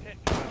fucking hit.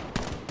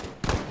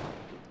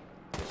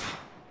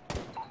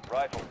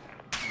 Rifle.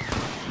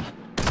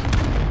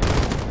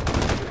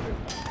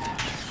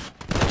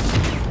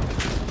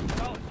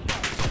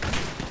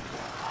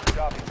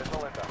 Copy,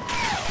 missile inbound.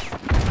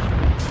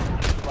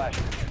 Flash.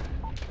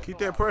 Keep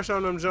that pressure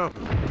on them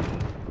jumping.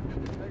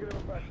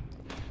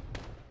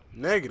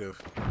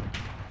 Negative.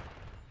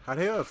 How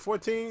the hell?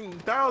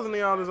 14,000 of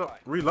y'all is up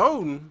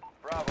reloading.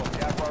 Bravo,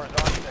 Jaguar is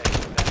on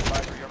station. Stand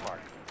by for your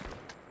mark.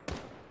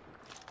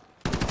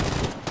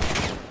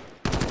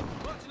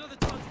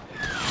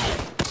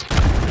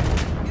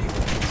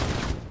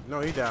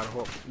 No, he died a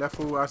horrible. That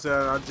fool, I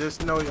said, I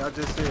just know he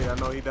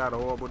died a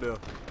horrible death.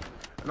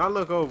 And I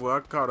look over,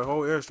 I caught a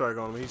whole airstrike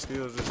on him. He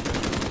still just there.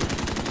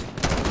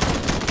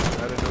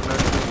 I didn't do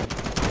nothing.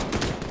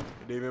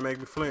 It didn't even make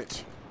me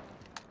flinch.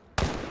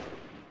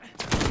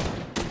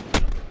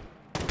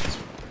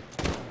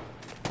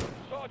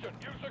 Sergeant,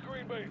 use the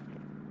green beam.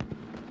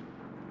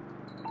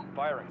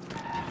 Firing.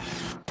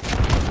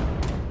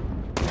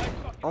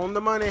 On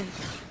the money.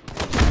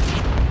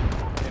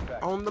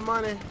 Impact. On the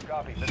money.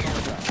 Copy, missile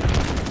inbound.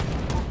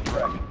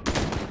 Correct.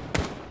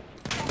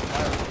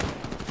 Firing.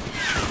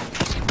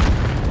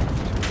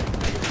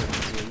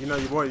 Yeah, you know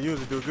your boy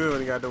usually do good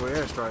when he got the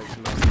airstrikes.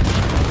 You know.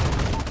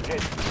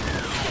 Hit.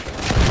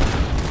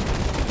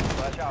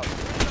 Flash out.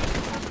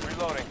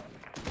 Reloading.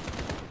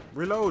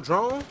 Reload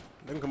drone?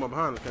 They can come up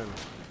behind us, can they?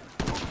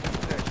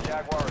 6,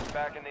 Jaguar is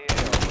back in the AO.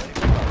 Ready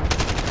for cover.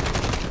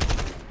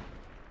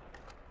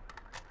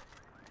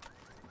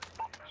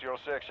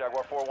 06,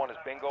 Jaguar 4-1 is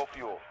bingo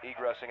fuel.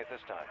 Egressing at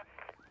this time.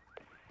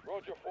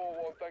 Roger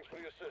 4-1, thanks for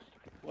the assist.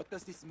 What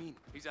does this mean?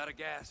 He's out of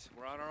gas.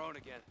 We're on our own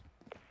again.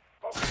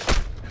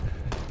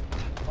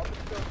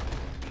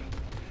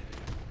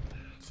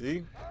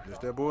 See?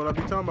 Just that boy I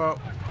be talking about.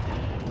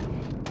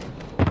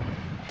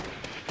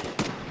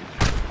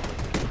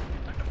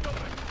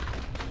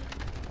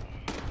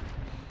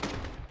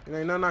 It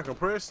ain't nothing I can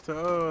press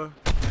to,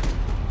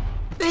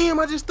 Damn,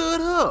 I just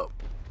stood up.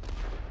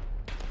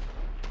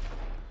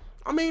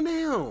 I mean,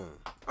 damn.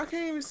 I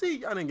can't even see.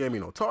 Y'all didn't give me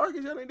no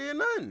targets. Y'all ain't did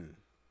nothing.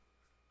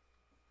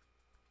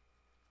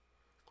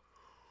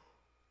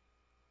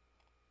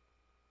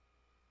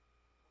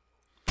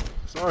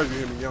 Sorry if you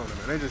hear me yelling,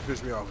 man. They just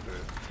pissed me off with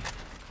that.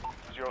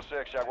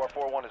 06, Jaguar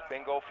 4-1 is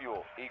bingo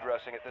fuel.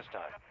 Egressing at this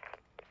time.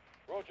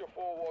 Roger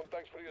 4-1,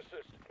 thanks for the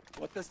assist.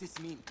 What does this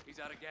mean? He's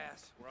out of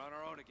gas. We're on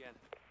our own again.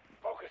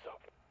 Focus up.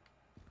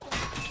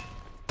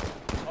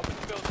 Up in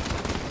the building.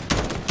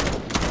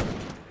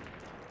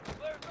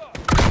 Flares up.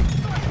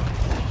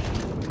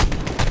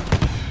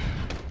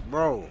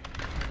 Bro.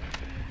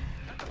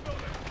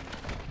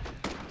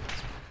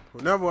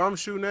 Whenever I'm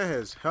shooting, that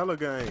has hella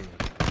game.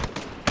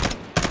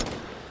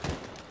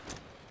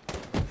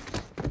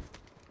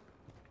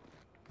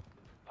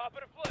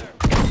 Popping a flare.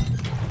 I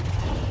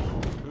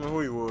don't know who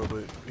he was,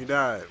 but he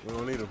died. We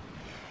don't need him.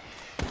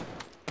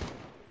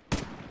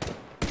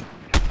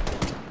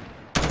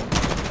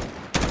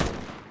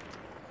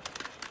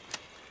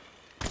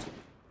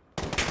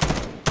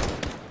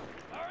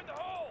 Fire in the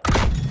hole.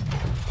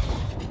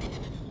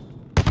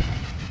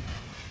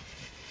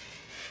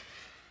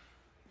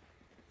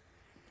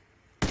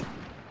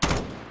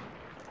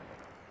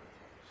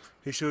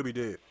 He should be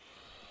dead.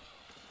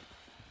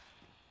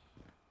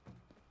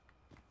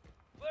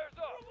 Flares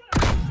up.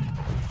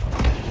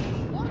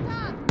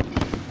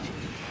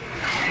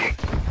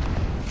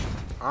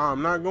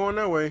 I'm not going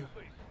that way.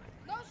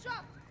 No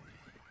shot.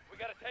 We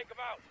gotta take him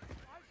out.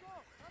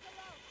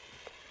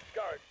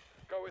 Garrett,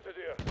 go with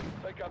Adir.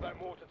 Take out that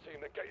mortar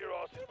team, then get your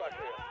asses back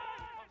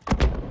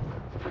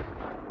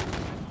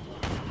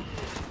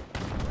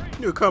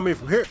here. You come in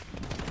from here.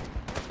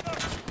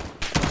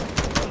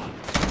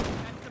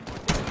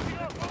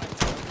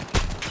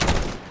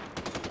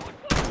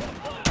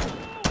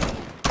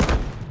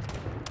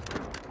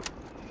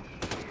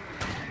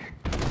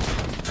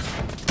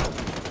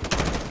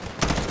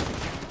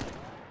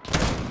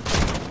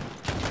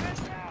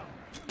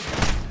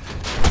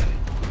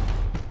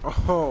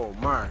 Oh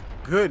my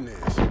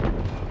goodness.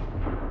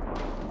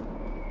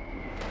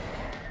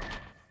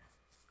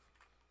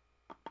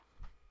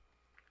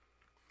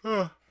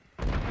 Huh.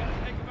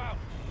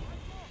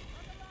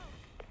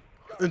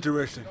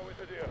 Interesting. Go with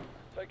Adir.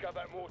 Take out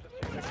that mortar team,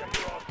 then get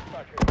your asses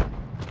back here.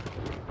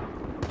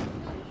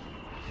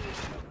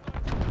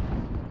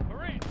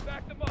 Marines,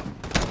 back them up.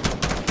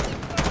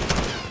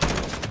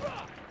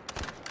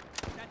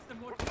 That's the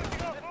mortar.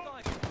 Left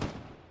side.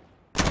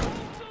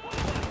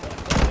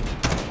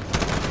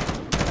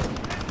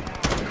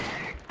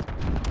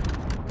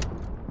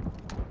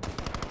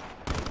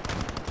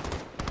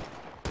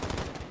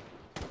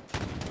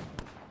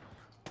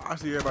 I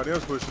see everybody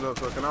else pushing up,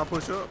 so can I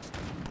push up?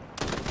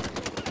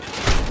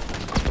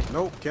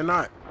 Nope,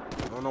 cannot.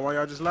 I don't know why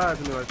y'all just lied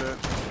to me like that.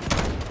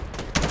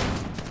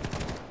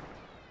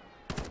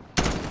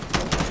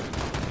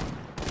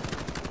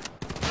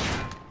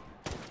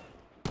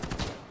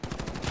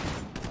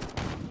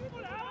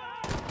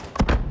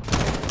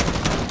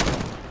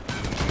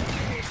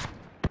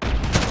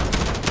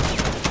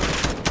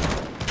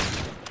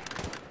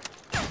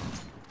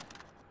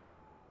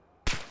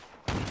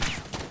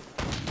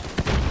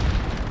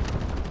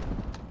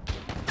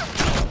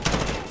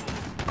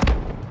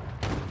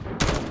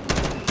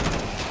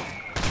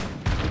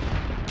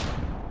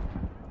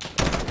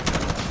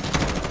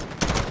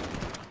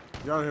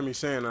 Y'all don't hear me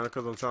saying that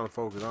because I'm trying to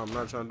focus. I'm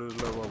not trying to do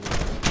this level over.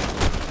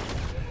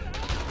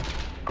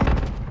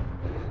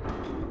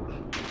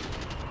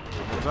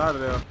 I was out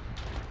of there.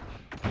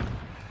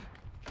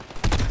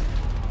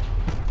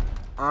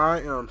 I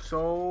am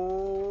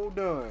so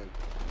done.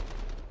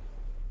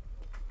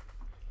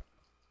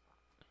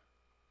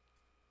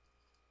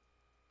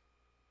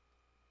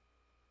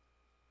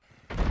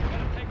 Take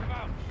him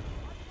out.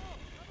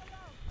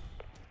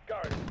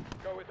 Garrett,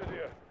 go with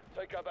Adir.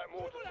 Take out that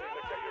mortar team,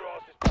 then get your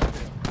asses back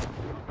here.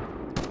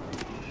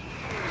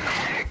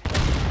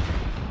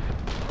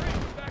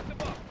 Marines, back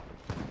them up.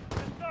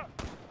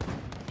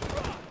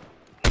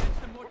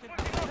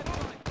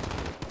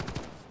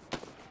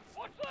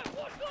 What's left?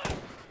 What's left?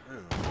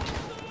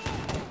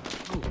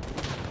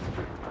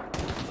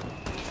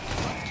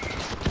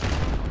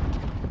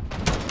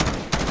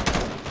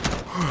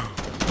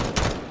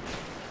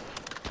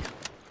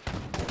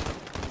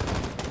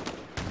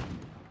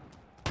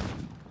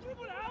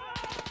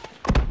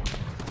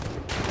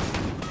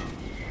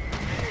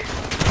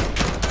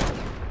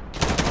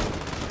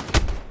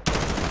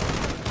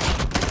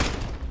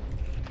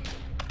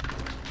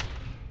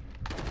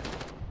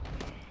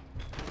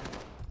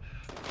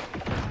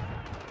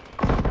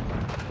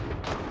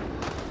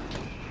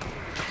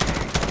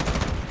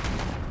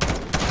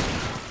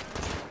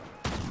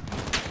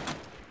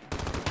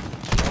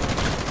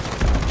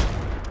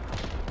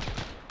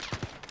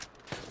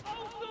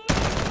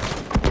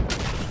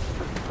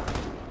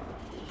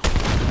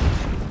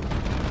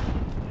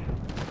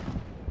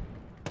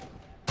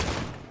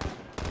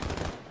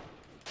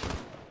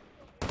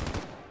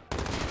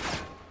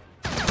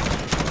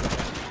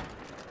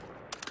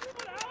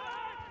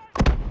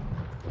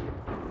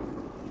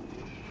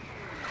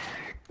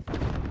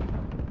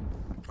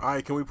 All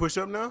right, can we push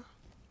up now?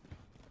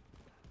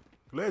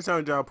 Last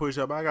time y'all push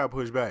up, I gotta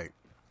push back.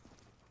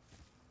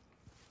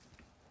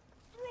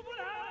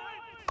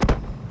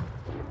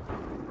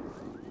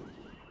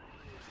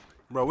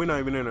 Bro, we're not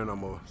even in there no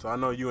more, so I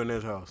know you in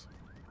this house.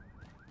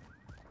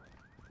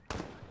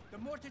 The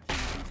mortar team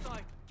is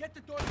inside. Get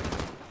the door.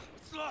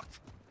 It's locked.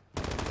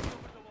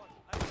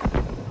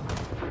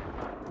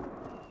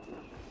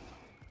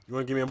 You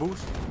wanna give me a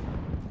boost?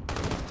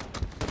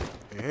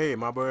 Hey,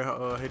 my boy,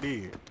 he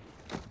did.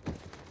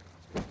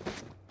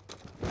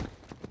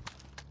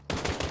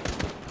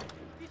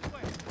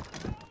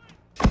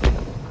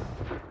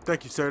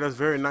 Thank you, sir. That's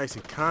very nice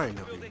and kind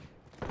of you.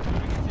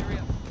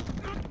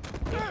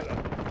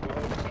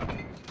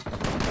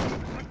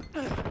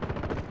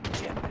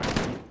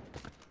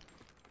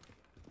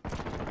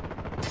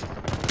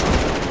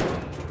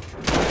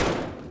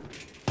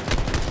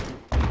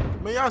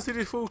 Man, y'all see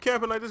this fool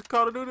camping like this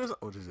Call of Duty?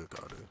 Oh, this is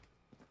Call of Duty.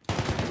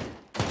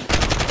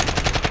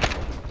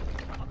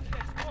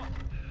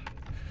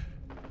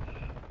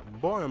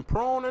 Boy, I'm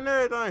prone and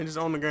everything, just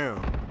on the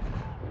ground.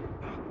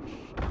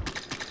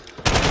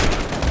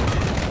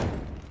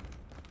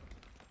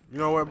 You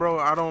know what, bro?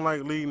 I don't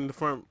like leading the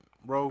front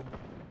row.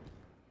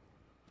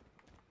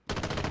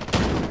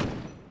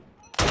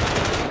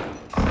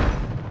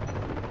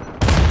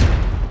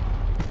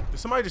 Did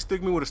somebody just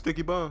stick me with a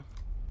sticky bomb?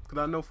 Because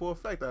I know for a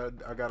fact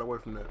I got away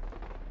from that.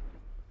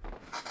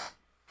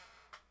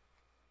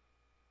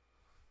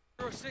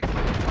 06,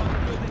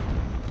 building.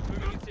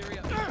 Moving into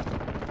area.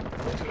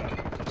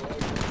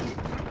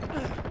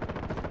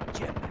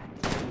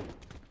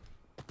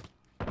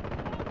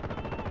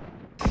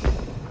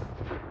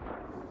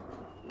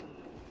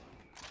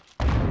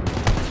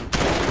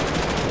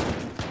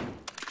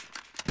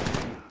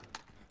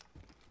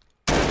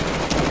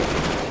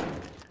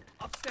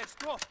 Upstairs,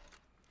 go.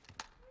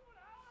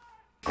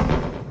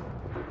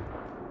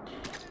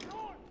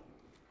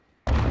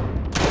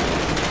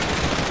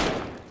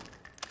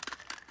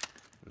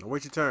 Now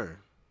wait your turn.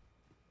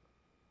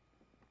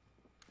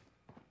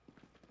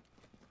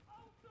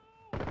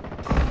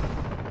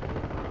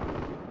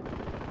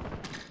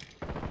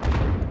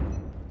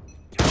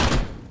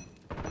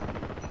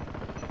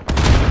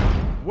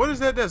 What is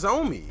that that's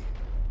on me?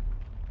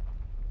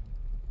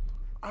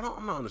 I'm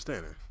not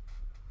understanding.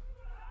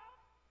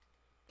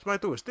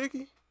 Somebody threw a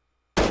sticky?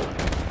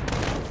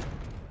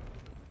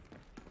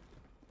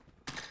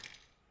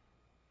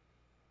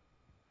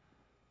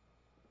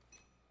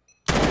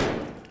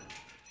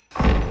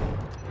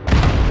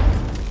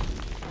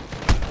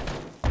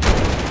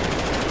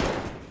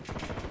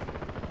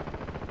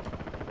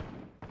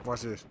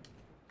 Watch this.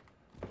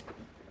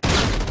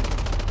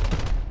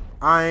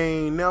 I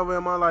ain't never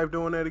in my life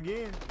doing that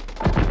again.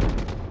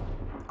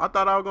 I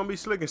thought I was gonna be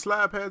slick and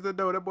slide past that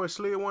door. That boy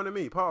slid one to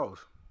me. Pause.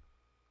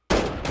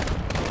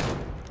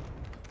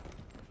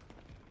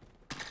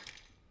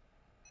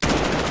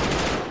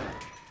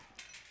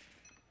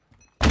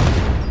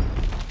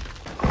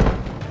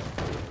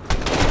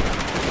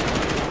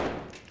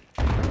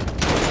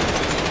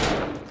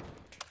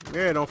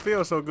 Yeah, it don't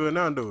feel so good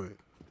now, do it?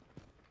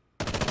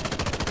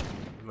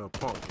 Little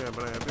punk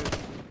camping ass bitch.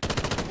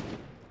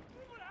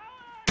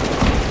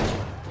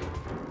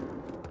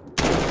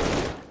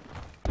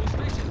 All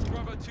stations,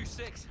 Bravo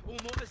 26. All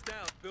mortars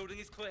down. Building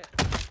is clear.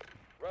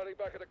 Rally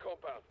back at the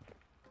compound.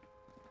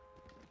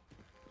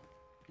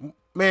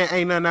 Man,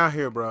 ain't nothing out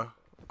here, bro.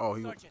 Oh,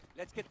 he. Sergeant,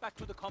 let's get back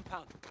to the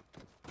compound.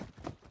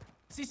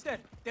 Sister,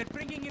 they're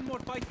bringing in more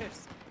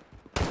fighters.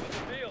 What's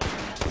the deal?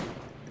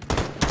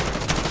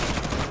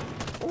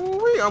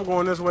 Ooh-wee, I'm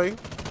going this way.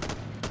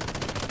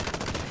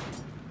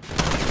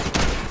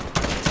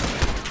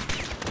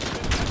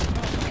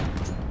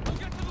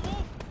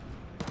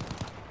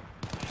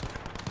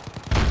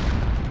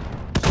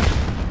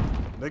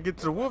 They get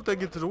to the wolf, they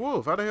get to the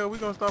wolf. How the hell we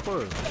gonna stop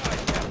us?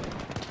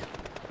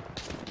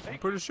 I'm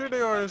pretty sure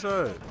they are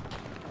inside.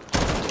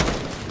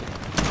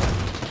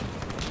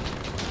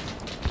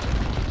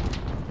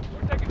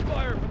 We're taking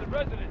fire for the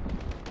residents.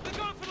 They're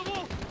going for the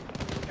wolf.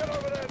 Get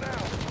over there now.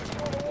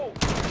 Secure the wolf.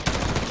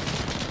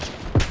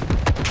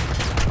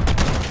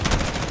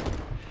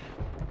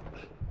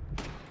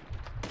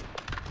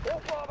 All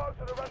Bravo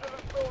to the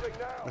residence building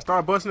now. I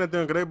start busting at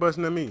them because they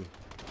busting at me.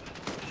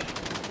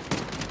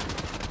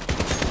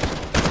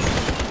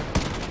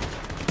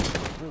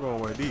 I'm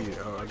going where these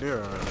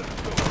there.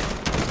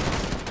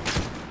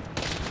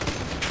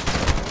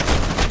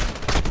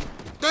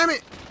 Damn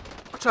it!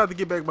 I tried to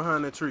get back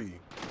behind that tree.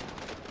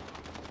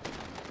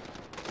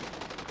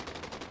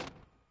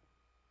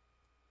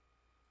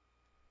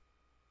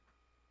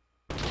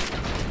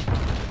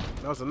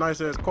 That was a nice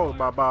ass quote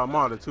by Bob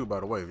Marley too, by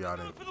the way, if y'all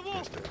didn't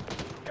catch that.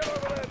 Get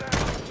over there now.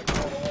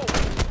 Secure the wolf.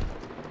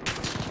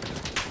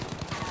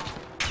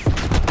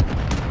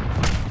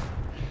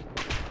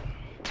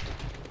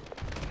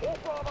 All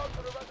Bravo to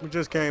the residence. We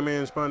just came in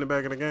and spun it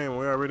back in the game and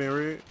we already in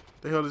red.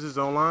 The hell is this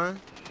online?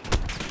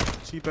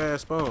 Cheap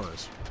ass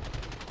spawns.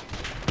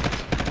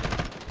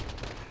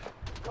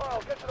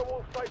 Kyle, get to the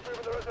wolf safe room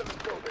in the residence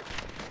building.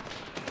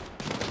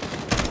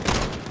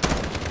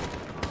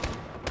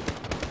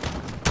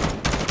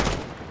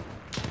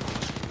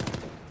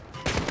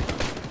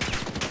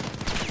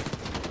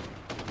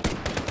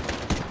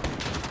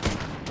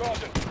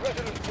 Sergeant,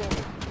 residence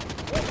building.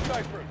 Wolf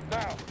safe room,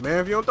 now. Man,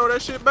 if you don't throw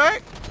that shit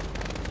back.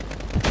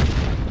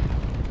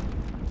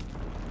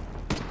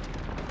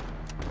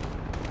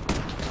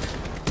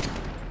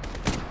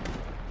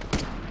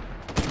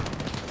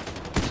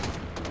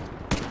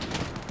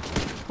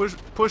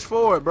 Push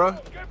forward, bro.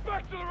 Get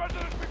back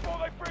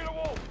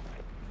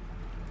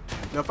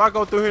Now, if I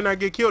go through here and I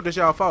get killed, that's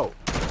y'all fault.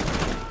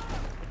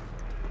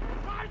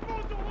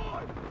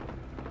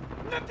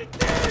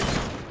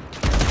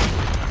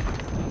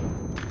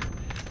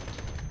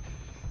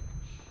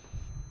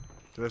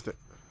 So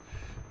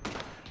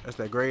that's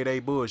that grade A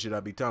bullshit I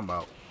be talking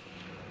about.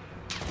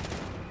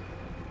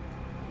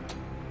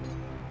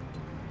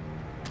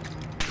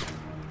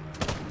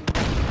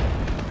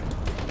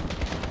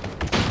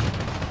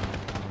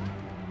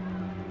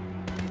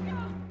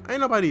 Ain't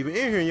nobody even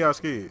in here and y'all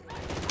scared.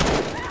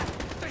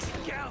 Stacy,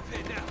 get out of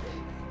here now.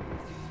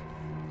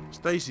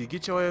 Stacy,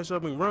 get your ass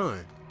up and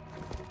run.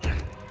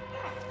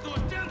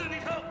 Those gender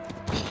need help.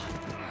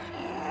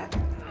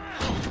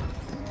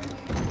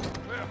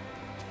 Clear.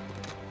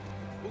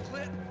 All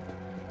clear?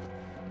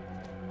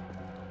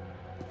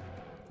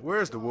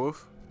 Where's the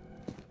wolf?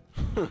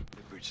 They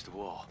breached the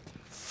wall.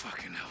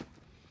 Fucking hell.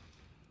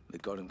 They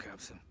got him,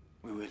 Captain.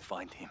 We will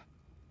find him.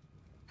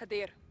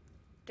 Hadir,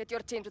 get your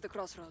team to the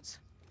crossroads.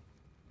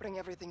 Bring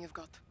everything you've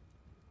got.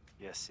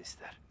 Yes,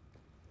 sister.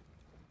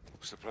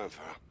 What's the plan,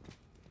 Farah?